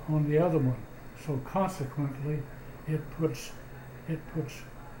dependent on the other one, so consequently it puts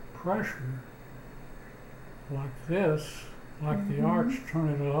pressure like this, like the arch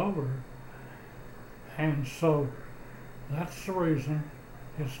turning it over. And so that's the reason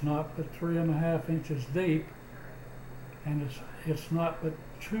it's not but 3.5 inches deep, and it's not but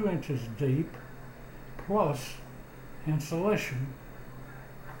 2 inches deep plus insulation.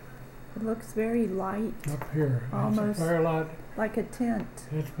 It looks very light, Up here, almost it's very light. like a tent.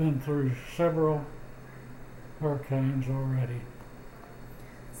 It's been through several hurricanes already.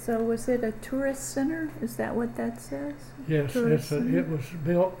 So was it a tourist center? Is that what that says? Yes, Tourist center? it was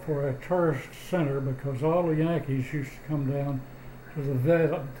built for a tourist center because all the Yankees used to come down to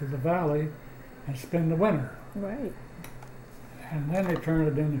the valley and spend the winter. Right. And then they turned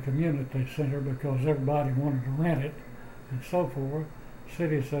it into a community center because everybody wanted to rent it and so forth.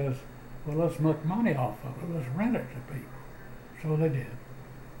 City says, well, let's make money off of it. Let's rent it to people. So they did.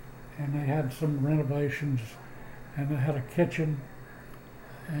 And they had some renovations, and they had a kitchen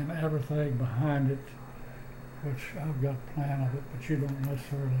and everything behind it, which I've got a plan of it, but you don't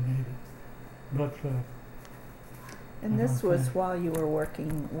necessarily need it. But And this was while you were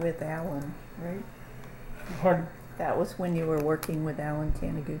working with Alan, right? pardon? That was when you were working with Alan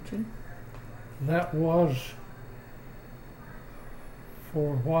Taniguchi? That was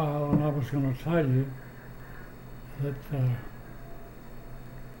for a while, and I was going to tell you that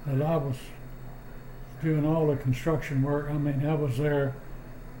that I was doing all the construction work. I mean, I was there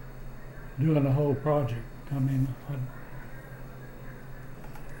doing the whole project. I mean,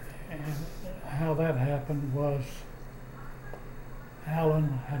 and how that happened was Alan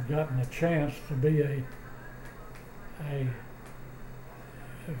had gotten a chance to be a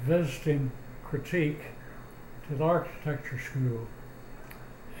visiting critique to the architecture school.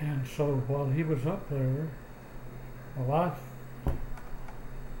 And so while he was up there, well,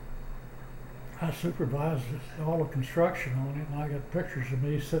 I supervised all the construction on it, and I got pictures of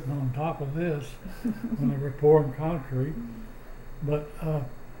me sitting on top of this when they were pouring concrete. But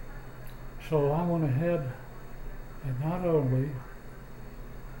so I went ahead and not only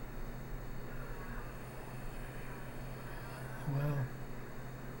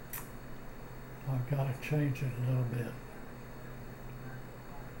I've got to change it a little bit.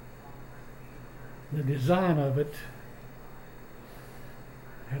 The design of it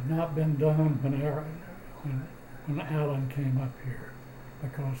had not been done when Alan came up here,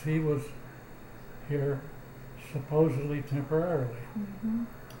 because he was here supposedly temporarily,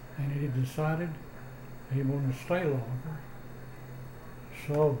 and he decided he wanted to stay longer.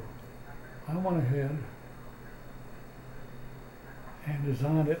 So I went ahead and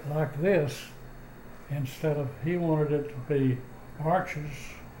designed it like this, instead of, he wanted it to be arches,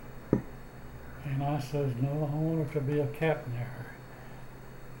 and I says, no, I want it to be a catenary.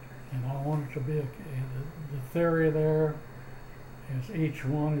 And I want it to be the theory there is each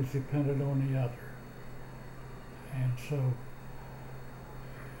one is dependent on the other. And so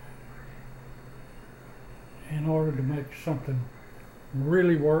in order to make something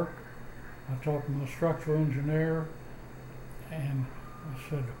really work, I talked to my structural engineer, and I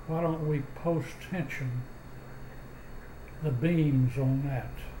said, why don't we post tension the beams on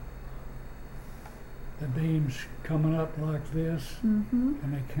that? The beams coming up like this, and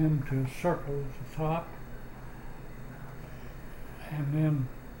they come to a circle at the top, and then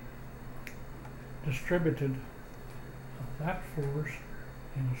distributed that force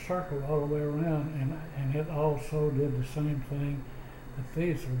in a circle all the way around, and it also did the same thing that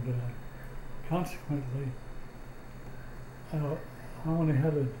these are doing. Consequently, I went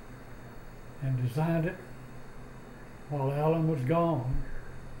ahead and designed it while Alan was gone.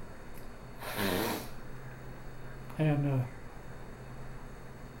 And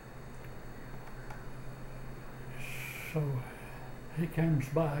So he comes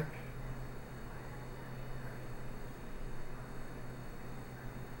back,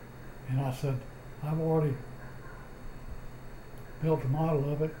 and I said, I've already built a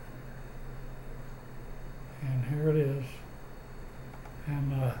model of it, and here it is,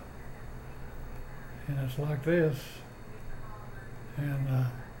 and it's like this. And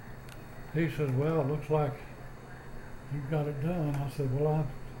he said, well, it looks like you've got it done. I said, well, I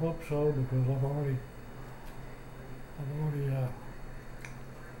hope so, because I've already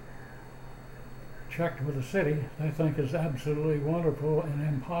checked with the city. They think it's absolutely wonderful and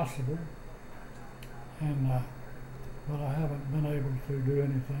impossible, and but I haven't been able to do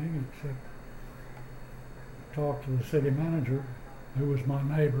anything except talk to the city manager, who was my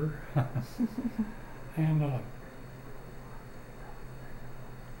neighbor, and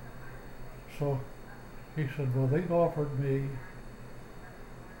so he said, well, they've offered me,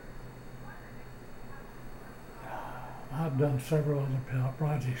 I've done several other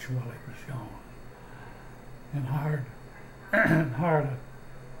projects while he was gone, and hired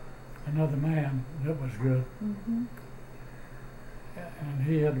another man that was good. Mm-hmm. And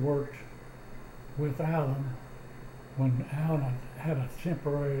he had worked with Alan when Alan had a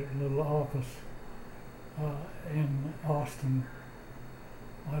temporary little office in Austin.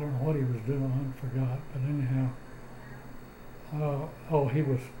 I don't know what he was doing, I forgot, but anyhow, he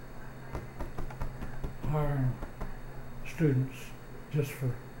was hiring students just for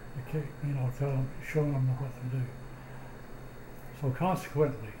the kick, showing them what to do. So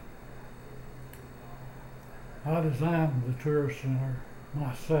consequently, I designed the tourist center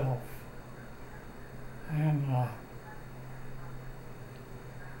myself, and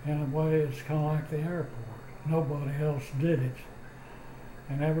in a way it's kind of like the airport. Nobody else did it,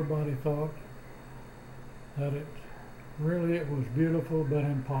 and everybody thought that it was beautiful but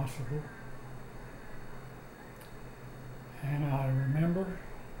impossible. And I remember,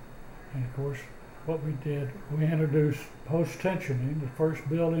 and of course, what we did, we introduced post-tensioning, the first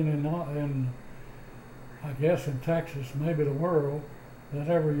building in I guess in Texas, maybe the world, that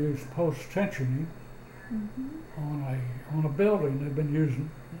ever used post-tensioning on a building. They've been using,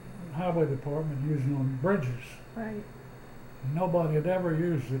 highway department using on bridges. Right. Nobody had ever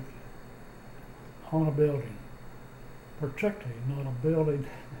used it on a building, particularly not a building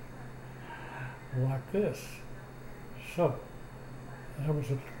like this. So there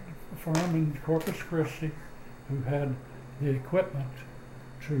was a firm in Corpus Christi who had the equipment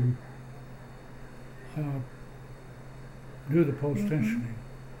to do the post-tensioning.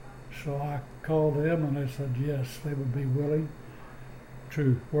 So I called them, and they said yes, they would be willing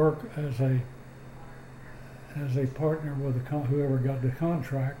to work as a partner with whoever got the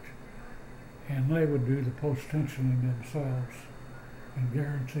contract, and they would do the post-tensioning themselves and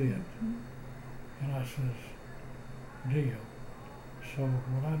guarantee it. And I says, deal. So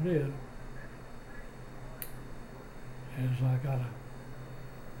what I did is I got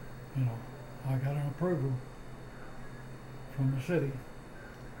an approval from the city.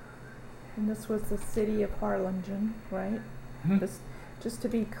 And this was the city of Harlingen, right? Just to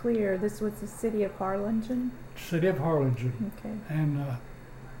be clear, this was the city of Harlingen? City of Harlingen. Okay.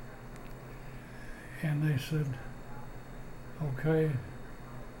 And they said, okay,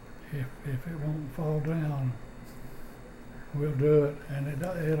 if it won't fall down, we'll do it. And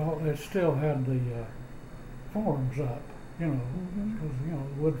it still had the forms up, because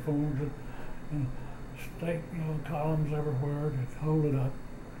wood forms and stake, columns everywhere to hold it up.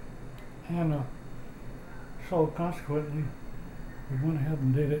 And so consequently, we went ahead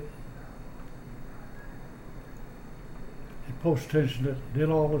and did it. And post-tensioned it, did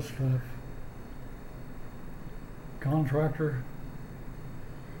all the stuff. Contractor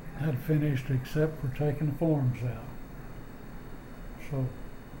had finished except for taking the forms out. So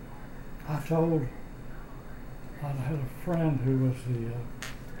I had a friend who was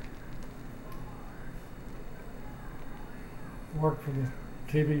worked for the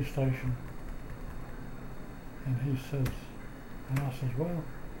TV station, and he says, and I says, well,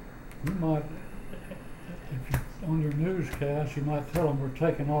 you might, if you on your newscast, you might tell them we're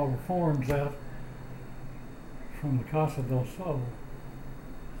taking all the forms out from the Casa del Sol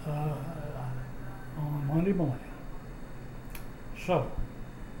on Monday morning. So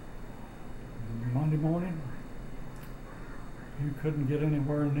Monday morning, you couldn't get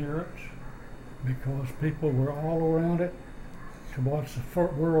anywhere near it because people were all around it to watch the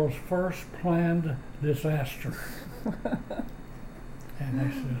world's first planned disaster. And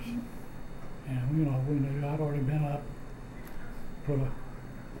they says, and we knew I'd already been up, put a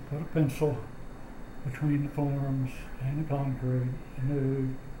pencil between the forms and the concrete, and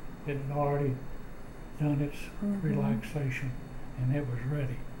knew it had already done its relaxation, and it was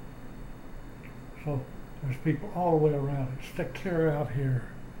ready. So there's people all the way around it, stick clear out here.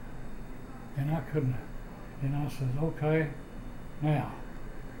 And I couldn't, and I said, okay, now,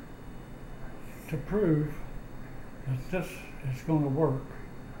 to prove that this is going to work,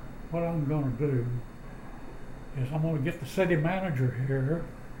 what I'm going to do is I'm going to get the city manager here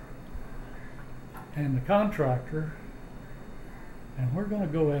and the contractor, and we're going to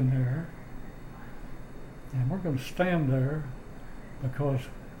go in there and we're going to stand there because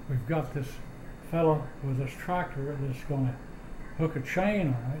we've got this fellow with this tractor that's going to hook a chain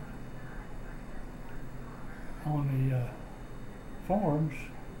on it on the forms,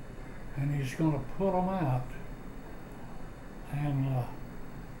 and he's going to pull them out, and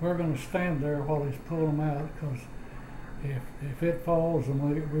we're going to stand there while he's pulling them out, because if it falls, then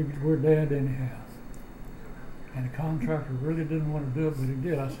we're dead anyhow. And the contractor really didn't want to do it, but he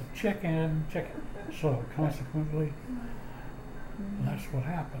did. I said, check in. So consequently, that's what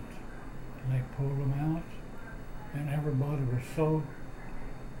happened. And they pulled them out, and everybody was so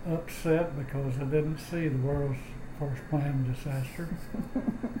upset because I didn't see the world's first planned disaster.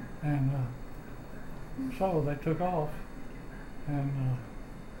 And so they took off, and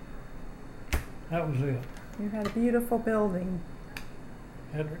that was it. You had a beautiful building.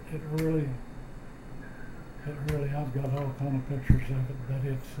 It really, I've got all kind of pictures of it, but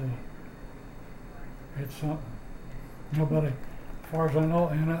it's something. Nobody, as far as I know,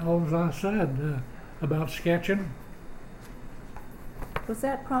 and as I said about sketching. Was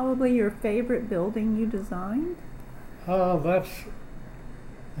that probably your favorite building you designed? That's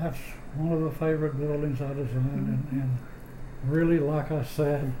one of the favorite buildings I designed, and really, like I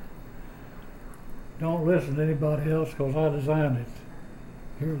said, don't listen to anybody else because I designed it.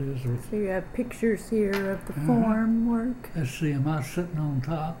 Here it is. So you have pictures here of the form work. Let's see, am I sitting on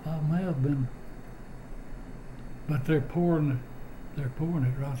top? I may have been, but they're pouring it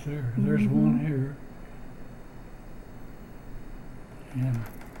right there. There's one here, and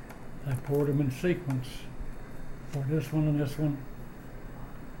they poured them in sequence for this one and this one,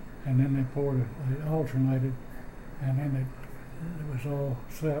 and then they alternated, and then it was all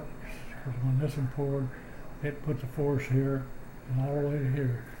set. Because when this one poured, it put the force here and all the way to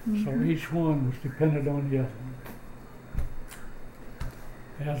here. So each one was dependent on the other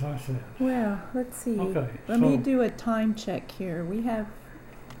one, as I said. Well, let's see. Okay, Let me do a time check here. We have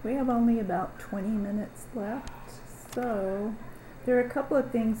only about 20 minutes left. So there are a couple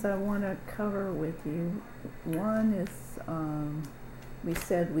of things I want to cover with you. One is we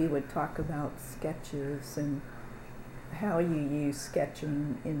said we would talk about sketches and how you use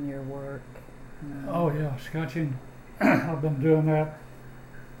sketching in your work. Oh yeah, sketching. I've been doing that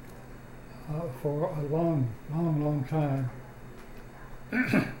for a long time.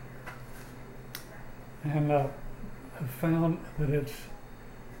 And I've found that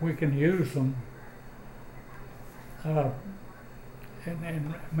we can use them, and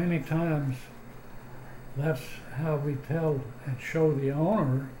many times that's how we tell and show the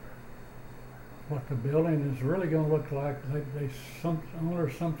owner what the building is really going to look like. Some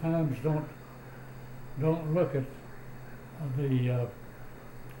owners sometimes don't look at the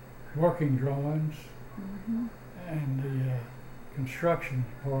working drawings and the construction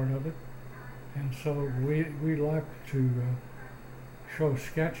part of it, and so we like to show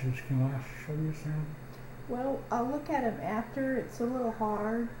sketches. Can I show you some? Well, I'll look at them after. It's a little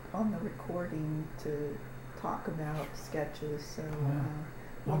hard on the recording to talk about sketches, so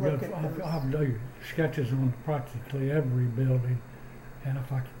we'll look at those. I've done sketches on practically every building, and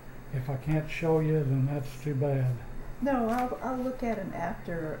if I can't show you, then that's too bad. No, I'll look at them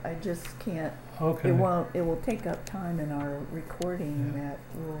after. I just can't. Okay. It will take up time in our recording that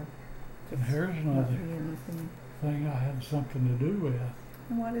will. And here's another thing I had something to do with.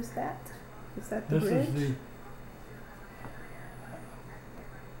 And what is that? Is that the This bridge? is the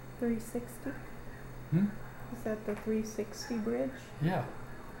 360? Is that the 360 bridge? Yeah,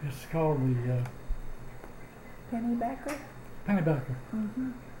 it's called the Pennybacker? Pennybacker.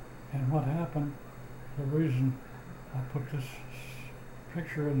 Mm-hmm. And what happened, the reason I put this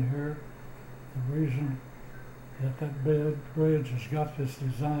picture in here, the reason that bridge has got this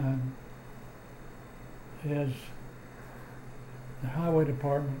design is the highway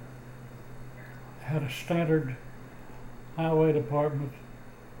department had a standard highway department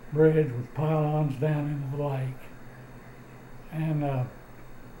bridge with pylons down into the lake. And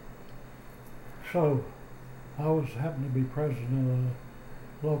so I happened to be president of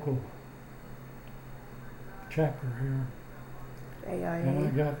the local chapter here. AIA. And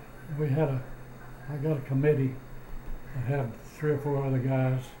I got a committee that had 3 or 4 other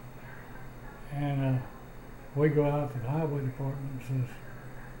guys, And we go out to the highway department and says,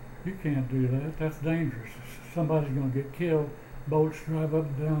 you can't do that. That's dangerous. Somebody's going to get killed. Boats drive up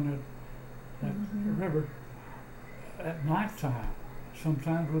and down that river at nighttime,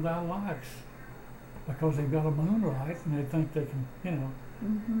 sometimes without lights, because they've got a moonlight and they think they can, you know,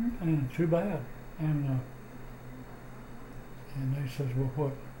 and too bad. And they says,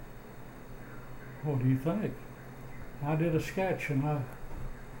 well, what do you think? I did a sketch, and my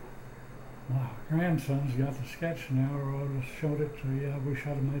grandson's got the sketch now, or I would have showed it to you. I wish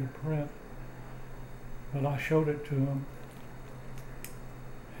I'd have made a print. But I showed it to him,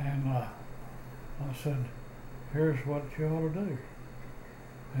 and I said, here's what you ought to do.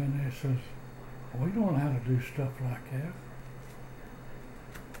 And they says, we don't know how to do stuff like that.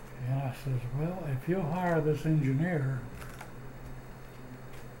 And I says, well, if you'll hire this engineer,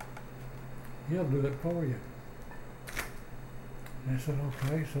 he'll do it for you. And they said,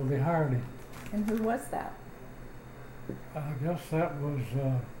 okay, so they hired him. And who was that? I guess that was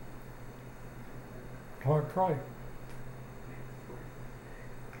Clark Craig,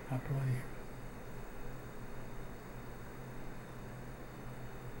 I believe.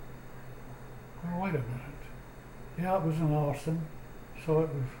 Oh, wait a minute. Yeah, it was in Austin, so it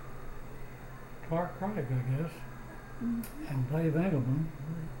was Clark Craig, I guess, and Dave Engelman.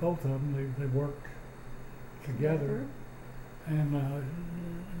 Both of them, they worked together. And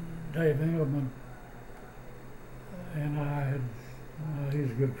Dave Engelman and I had, he's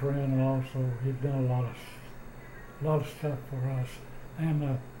a good friend, and also he'd done a lot of stuff for us.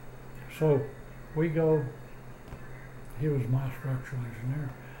 And so we go, he was my structural engineer.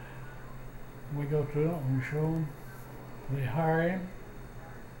 We go to it and we show him, they hire him.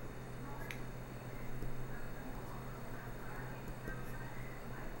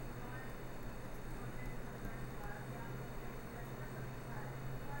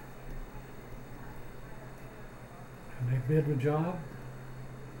 And they bid the job.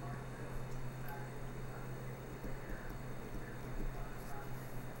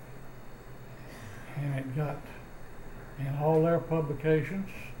 And it got in all their publications.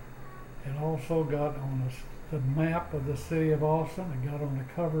 It also got on the map of the city of Austin. It got on the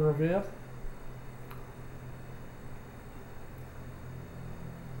cover of it.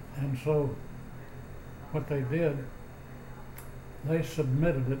 And so what they did, they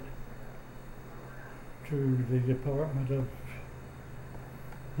submitted it to the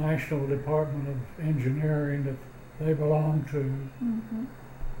National Department of Engineering that they belong to.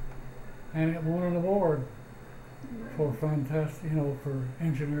 And it won an award for fantastic, for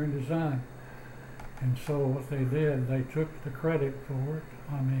engineering design. And so what they did, they took the credit for it.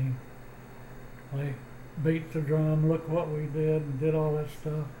 I mean, they beat the drum, look what we did, and did all that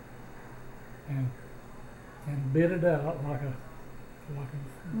stuff, and bid it out like a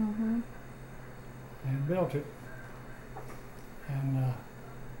and built it. And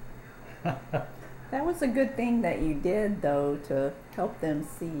that was a good thing that you did, though, to help them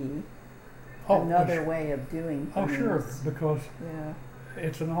see another way of doing things. Oh, sure, because yeah,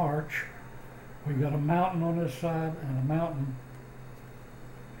 it's an arch. We got a mountain on this side and a mountain.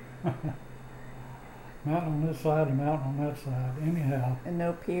 Mountain on this side and a mountain on that side. Anyhow. And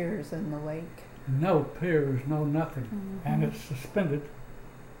no piers in the lake. No piers, no nothing. And it's suspended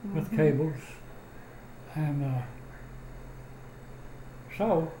with cables. And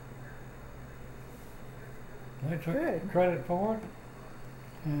so they took credit for it,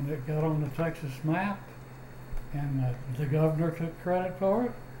 and it got on the Texas map, and the governor took credit for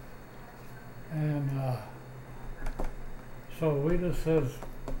it. And so we just says,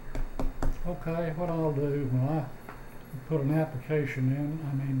 okay, what I'll do when I put an application in,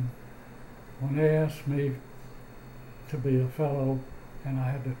 I mean, when they asked me to be a fellow and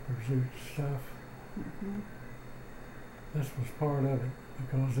I had to pursue stuff, this was part of it,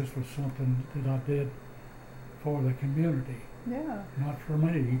 because this was something that I did for the community. Yeah. Not for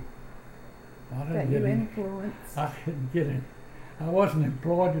me. I didn't that get you any, influenced. I didn't get it. I wasn't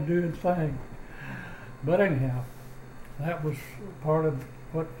employed to do a thing. But anyhow, that was part of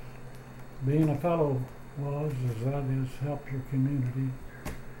what being a fellow was, is that is help your community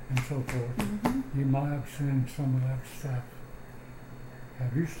and so forth. You might have seen some of that stuff.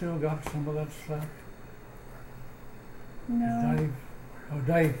 Have you still got some of that stuff? No.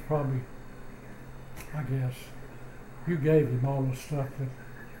 Dave probably, I guess. You gave him all the stuff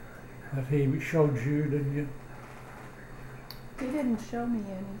that he showed you, didn't you? He didn't show me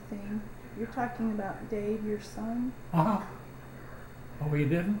anything. You're talking about Dave, your son? Oh, he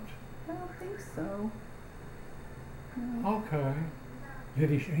didn't? I don't think so. No. Okay. Did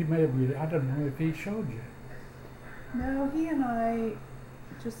he I don't know if he showed you. No, he and I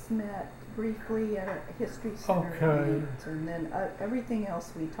just met briefly at a history center Okay. meet, and then everything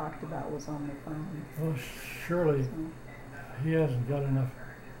else we talked about was on the phone. Well, surely So he hasn't got enough.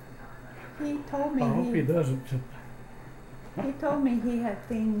 he told me I hope he doesn't. he told me he had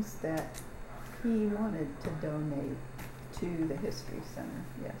things that he wanted to donate to the history center.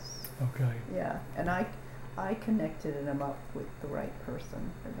 Yes. Okay. Yeah, and I connected him up with the right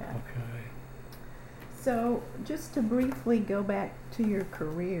person for that. Okay. So, just to briefly go back to your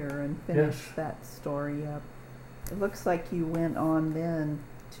career and finish Yes. that story up, it looks like you went on then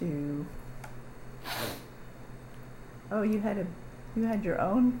to. Oh, you had your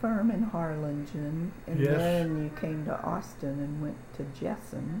own firm in Harlingen, and Yes. then you came to Austin and went to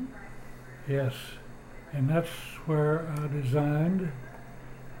Jessen. Yes. And that's where I designed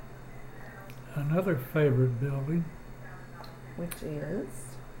another favorite building, Which is?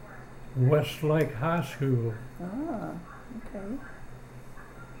 Westlake High School. Ah, okay.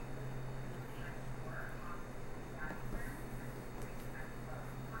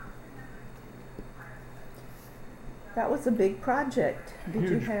 That was a big project. Did you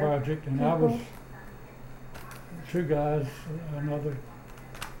Huge have project, and I was people? two guys, another,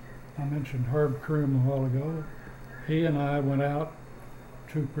 I mentioned Herb Kroom a while ago. He and I went out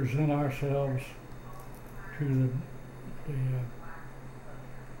to present ourselves to the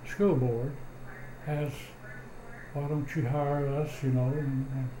school board as, why don't you hire us, you know,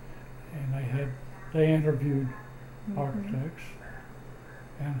 and they interviewed architects.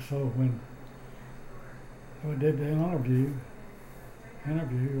 And so when we did the interview,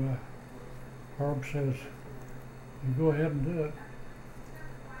 Herb says, you go ahead and do it.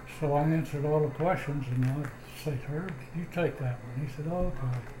 So I answered all the questions, and I said, Herb, you take that one. He said, oh,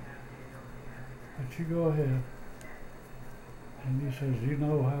 okay. But you go ahead. And he says, you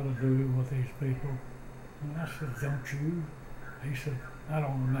know how to do it with these people. And I said, don't you? He said, I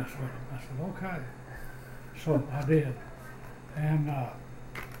don't want to mess with them. I said, okay. So I did. And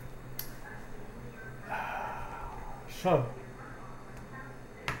so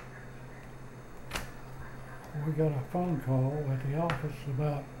we got a phone call at the office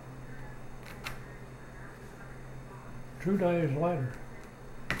about 2 days later.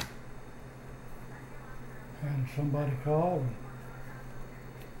 And somebody called,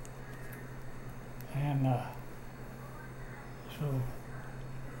 and so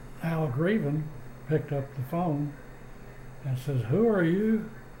Al Grieven picked up the phone and says, who are you?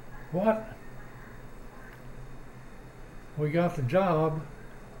 What? We got the job.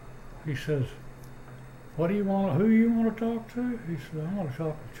 He says, what do you want, who you want to talk to? He said, I want to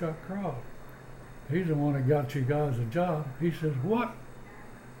talk to Chuck Croft. He's the one that got you guys a job. He says, what?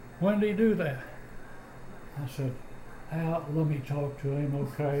 When did he do that? I said, Al, let me talk to him,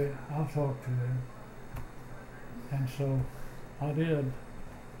 okay? I'll talk to him. And so I did.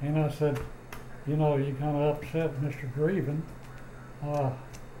 And I said, you know, you kind of upset Mr. Grieven.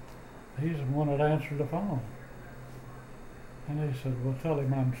 He's the one that answered the phone. And he said, well, tell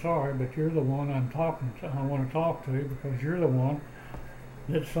him I'm sorry, but you're the one I'm talking to. I want to talk to because you're the one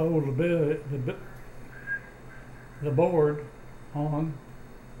that sold the board on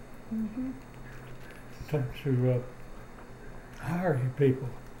to hire you people.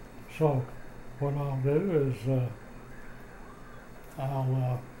 So what I'll do is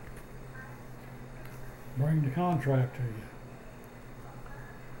I'll bring the contract to you.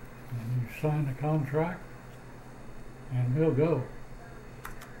 And you sign the contract and we'll go.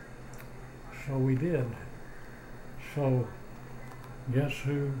 So we did. So guess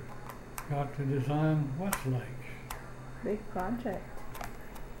who got to design Westlake? Big project.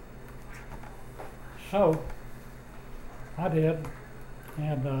 So I did,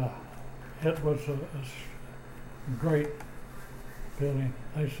 and it was a great building.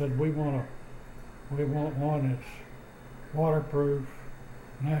 They said we want one that's waterproof,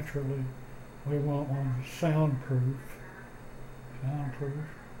 naturally. We want one that's soundproof.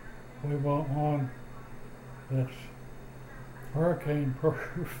 We want one that's hurricane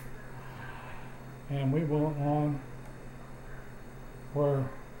proof, and we want one where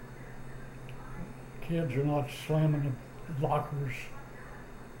kids are not slamming the lockers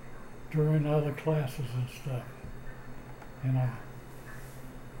during other classes and stuff. And I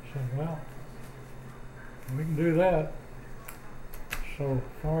said, well, we can do that. So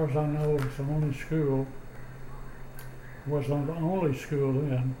as far as I know, it's the only school, was the only school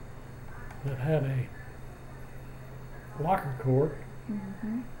then that had a locker court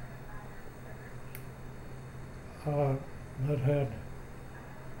that had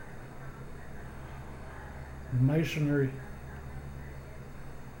masonry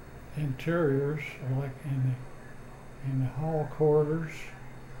interiors, like in the hall corridors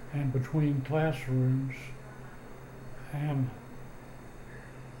and between classrooms, and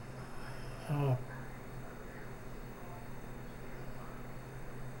and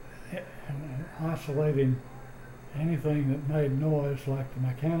isolating anything that made noise, like the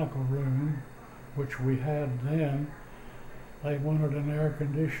mechanical room, which we had then. They wanted an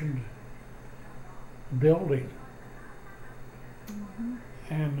air-conditioned building,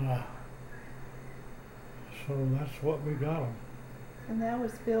 and so that's what we got them. And that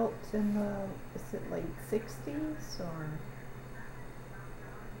was built in the, is it late 60s or?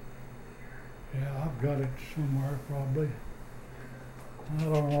 Yeah, I've got it somewhere probably. I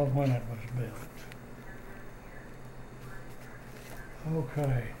don't know when it was built.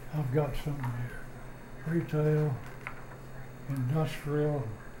 Okay, I've got something here. Retail, industrial,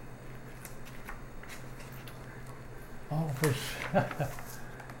 office,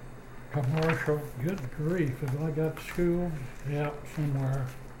 commercial. Good grief, have I got schools? Yeah, somewhere.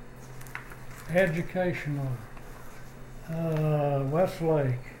 Educational,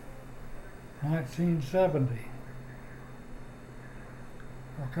 Westlake, 1970.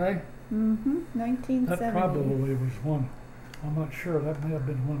 Okay? 1970. That probably was one. I'm not sure. That may have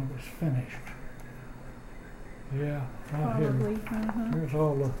been when it was finished. Yeah, right Probably. here.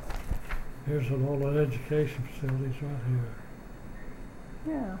 Here's all the education facilities right here.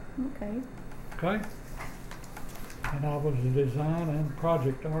 Yeah, okay. Okay? And I was the design and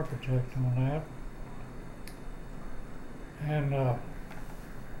project architect on that. And I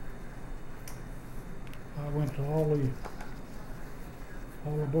went to all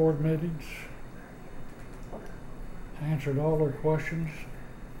the board meetings, answered all their questions.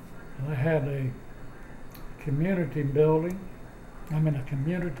 And I had a community building, a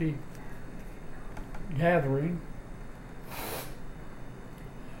community gathering,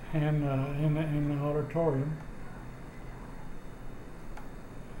 and in the auditorium,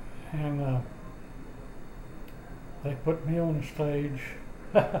 and they put me on the stage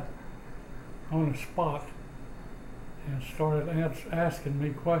on the spot and started asking me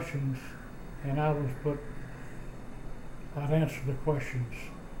questions, and I'd answer the questions,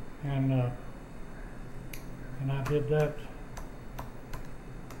 and I did that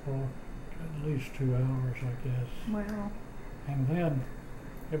for at least 2 hours, I guess. Wow. And then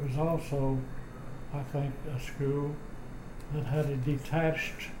it was also, I think, a school that had a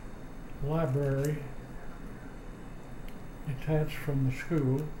detached library, detached from the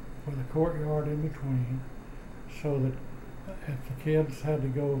school, with a courtyard in between, so that if the kids had to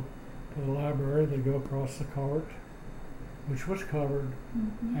go to the library, they'd go across the court, which was covered,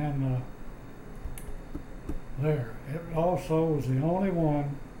 and there. It also was the only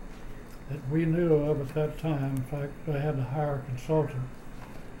one that we knew of at that time. In fact, they had to hire a consultant.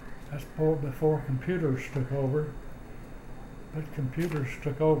 That's before computers took over. But computers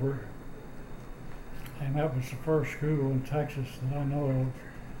took over, and that was the first school in Texas that I know of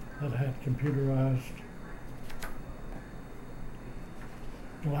that had computerized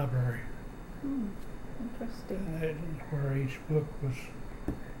library. Interesting. Where each book was,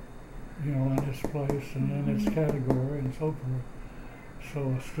 in its place and in its category and so forth. So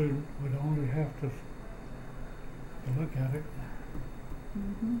a student would only have to look at it.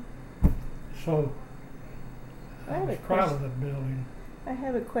 So I was proud of that building. I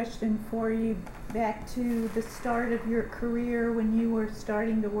have a question for you. Back to the start of your career when you were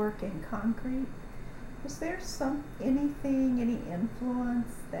starting to work in concrete, was there any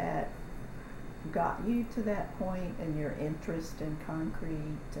influence that got you to that point in your interest in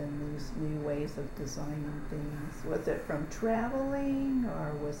concrete and these new ways of designing things? Was it from traveling,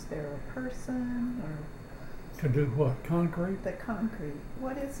 or was there a person, or? To do what? Concrete? The concrete.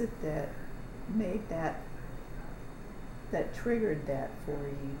 What is it that made that triggered that for you?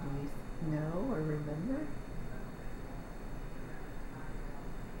 Do you know or remember?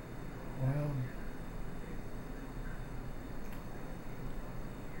 Well,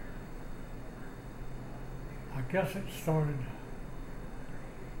 I guess it started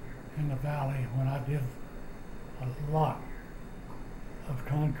in the valley when I did a lot of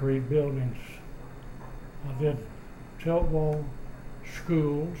concrete buildings. I did tilt wall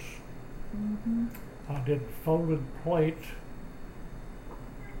schools. I did folded plate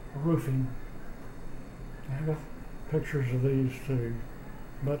roofing. I got pictures of these too.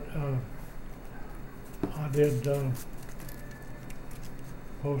 But I did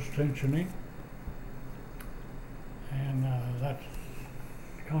post-tensioning, and that's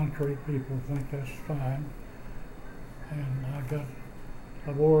concrete people think that's fine. And I got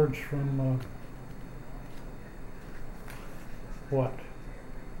awards from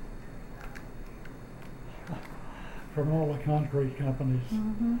from all the concrete companies.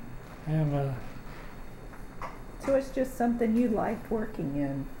 Mm-hmm. And So it's just something you liked working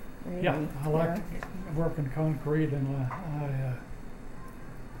in, really? yeah, I like working concrete, and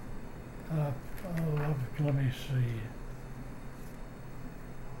let me see.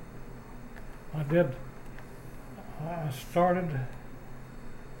 I started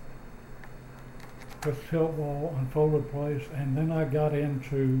with tilt wall and folded place, and then I got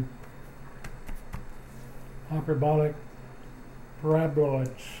into hyperbolic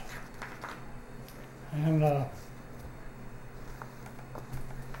paraboloids. And well,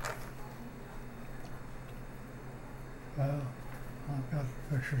 I've got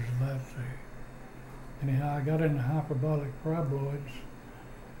pictures of that too. Anyhow, I got into hyperbolic paraboloids,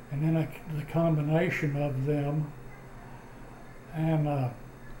 and then the combination of them, and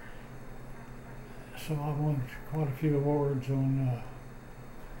so I won quite a few awards on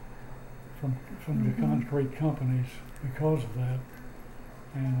from the concrete companies because of that,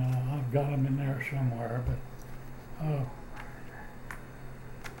 and I've got them in there somewhere. But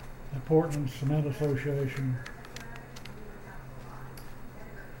the Portland Cement Association,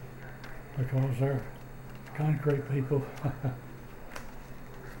 because they're concrete people.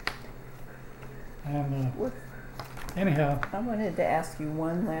 And anyhow, I wanted to ask you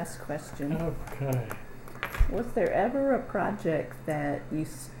one last question. okay. Was there ever a project that you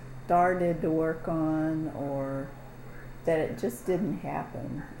started to work on, or that it just didn't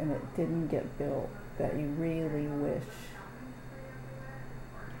happen and it didn't get built, that you really wish?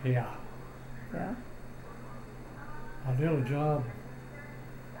 Yeah, Yeah? I did a job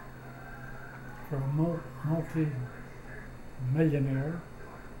for a multi-millionaire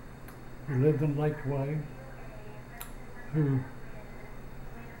who lived in Lakeway, who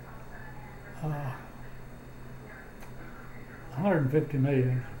 $150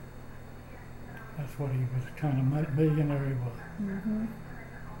 million. That's what he was, kind of millionaire he was. Mm-hmm.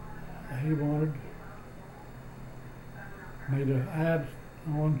 He wanted me to add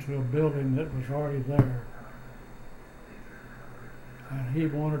on to a building that was already there, and he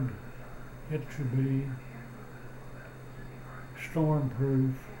wanted it to be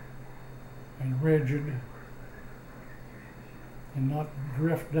storm-proof and rigid and not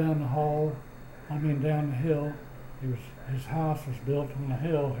drift down the hall, down the hill. His house was built on a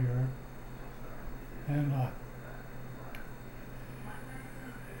hill here, and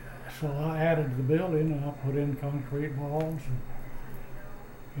so I added the building, and I put in concrete walls and,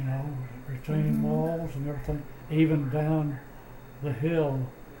 retaining walls and everything. Even down the hill,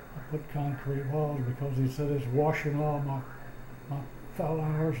 I put concrete walls because he said it's washing all my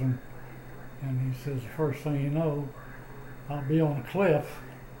flowers, and he says the first thing you know, I'll be on a cliff.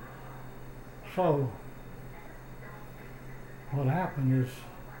 So what happened is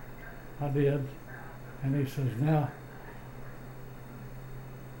I did, and he says, now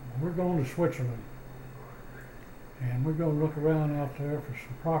we're going to Switzerland, and we're going to look around out there for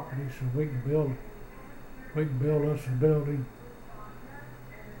some property so we can build us a building,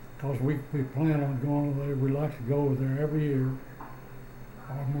 because we plan on going over there. We like to go over there every year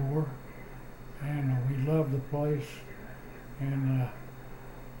or more, and we love the place, and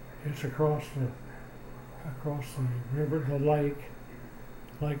it's across the river, the Lake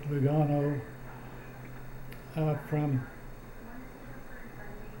Lugano, from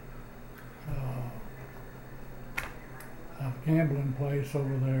a gambling place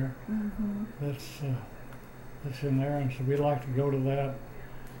over there. Mm-hmm. That's in there, and so we like to go to that,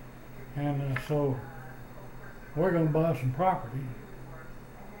 and so we're going to buy some property,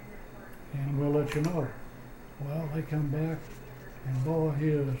 and we'll let you know. Well, they come back, and boy, he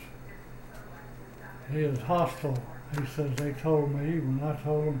is hostile. He says they told me when I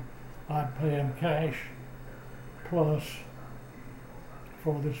told them I'd pay him cash plus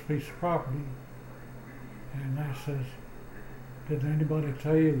for this piece of property, and they says, did anybody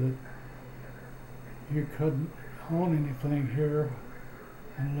tell you that you couldn't own anything here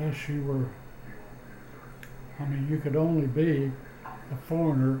unless you were, you could only be a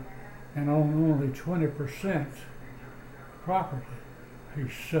foreigner and own only 20% property. He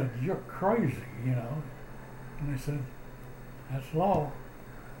said, you're crazy, And they said, that's law.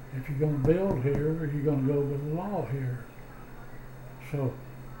 If you're going to build here, you're going to go with the law here. So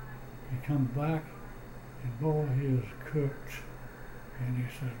he comes back, and boy, he is cooked. And he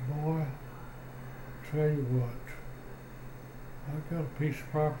says, boy, tell you what, I've got a piece of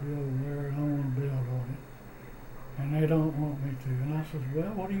property over there and I want to build on it, and they don't want me to. And I says,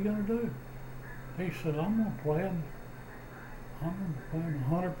 well, what are you going to do? He said, I'm going to plan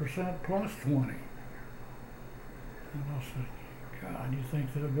 100% plus 20. And I said, God, you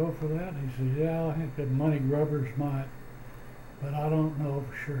think they'll go for that? He said, yeah, I think the money grubbers might, but I don't know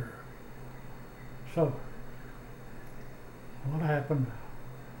for sure. So, what happened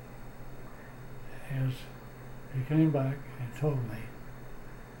is he came back and told me,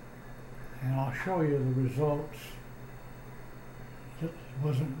 and I'll show you the results that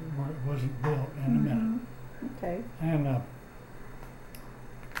wasn't built in a minute. Okay. And the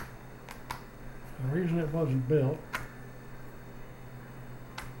reason it wasn't built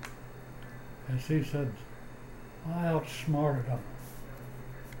is he said, I outsmarted them.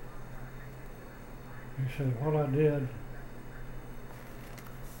 He said, what I did,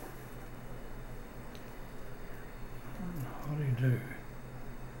 what do you do?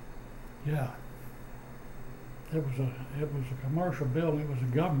 Yeah, it was a commercial building. It was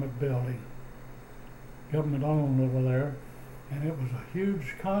a government building, government owned over there, and it was a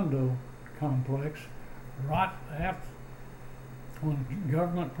huge condo complex right on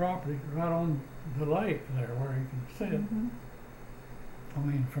government property, right on the lake there where you can see it. I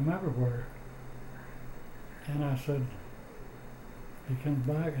mean, from everywhere. And I said, he comes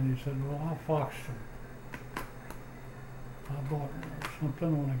back and he said, well, I foxed them. I bought something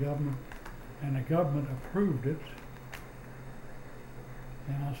on the government, and the government approved it.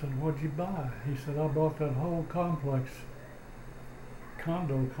 And I said, what'd you buy? He said, I bought that whole complex,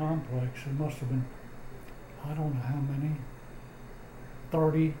 condo complex. It must have been, I don't know how many,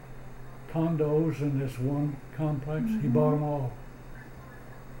 30 condos in this one complex. He bought them all.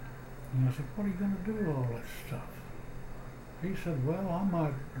 And I said, what are you going to do with all that stuff? He said, well, I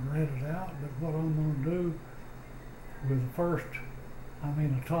might rent it out, but what I'm going to do with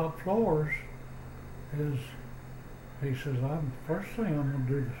the top floors is, he says, first thing I'm going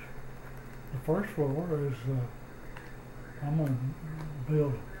to do, the first floor is, I'm going to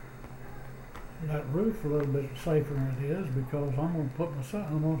build that roof a little bit safer than it is, because I'm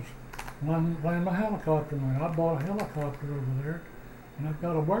going to land my helicopter in there. I bought a helicopter over there, and I've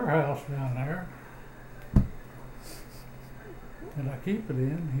got a warehouse down there that I keep it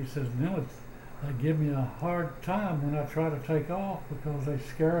in. He says, then they give me a hard time when I try to take off, because they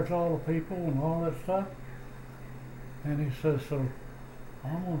scare us all the people and all that stuff. And he says, so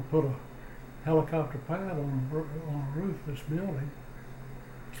I'm going to put a helicopter pad on the roof of this building.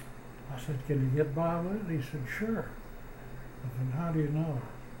 I said, can you get by with it? He said, sure. I said, how do you know?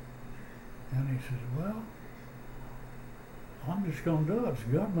 And he says, well, I'm just going to do it. It's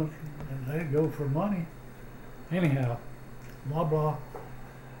government, and they go for money. Anyhow, blah, blah.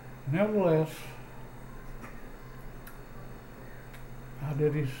 Nevertheless, I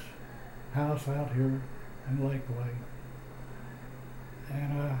did his house out here in Lakeway,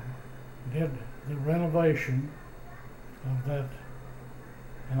 and I did the renovation of that,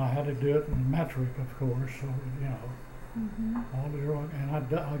 and I had to do it in metric, of course, so, you know, all the drawings, and I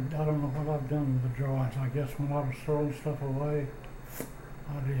don't know what I've done with the drawings. I guess when I was throwing stuff away,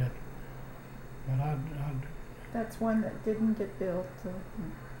 I did. But That's one that didn't get built.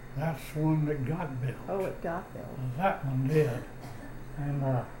 That's one that got built. Oh, it got built. That one did. And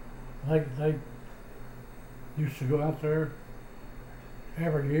they used to go out there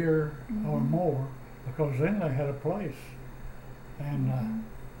every year or more, because then they had a place. And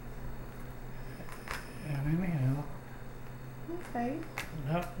and anyhow, okay,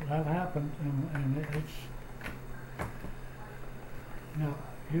 that happened, and it's, now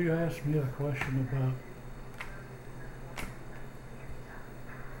you asked me a question about,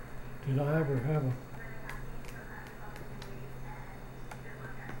 did I ever have a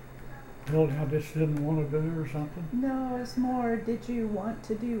building I just didn't want to do or something? no, it's more, did you want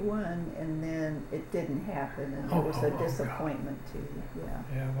to do one and then it didn't happen and it was a disappointment to you? Yeah.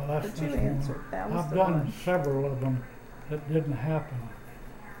 Yeah, well, that's But you one. answered. That was I've the done one. several of them that didn't happen.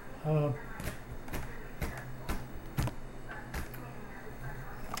 I've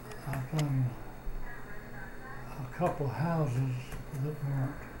done a couple of houses that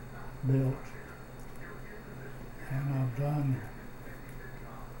weren't built, and I've done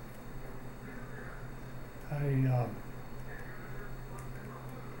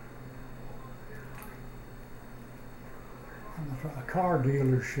a car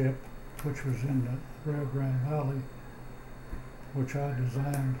dealership, which was in the Rio Grande Valley, which I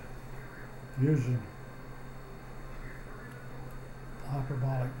designed using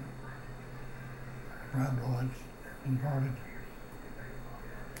hyperbolic rhabdoids inverted.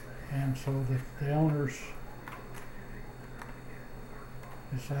 And so the owners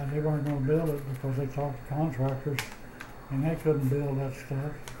decided they weren't going to build it because they talked to contractors and they couldn't build that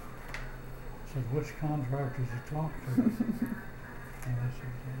stuff. I said, which contractors you talk to? And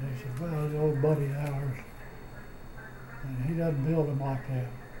they said, well, the old buddy of ours. and he doesn't build them like that.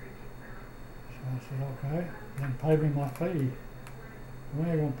 So I said, okay, then pay me my fee. We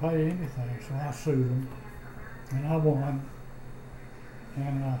ain't gonna pay anything, so I sued them, and I won.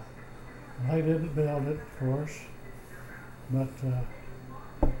 And they didn't build it, of course, but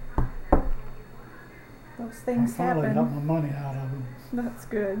Those I things finally got happen. my money out of them. That's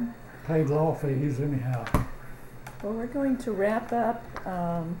good. Paid law fees anyhow. Well, we're going to wrap up.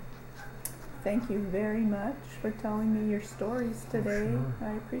 Thank you very much for telling me your stories today. Sure.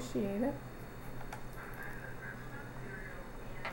 I appreciate it.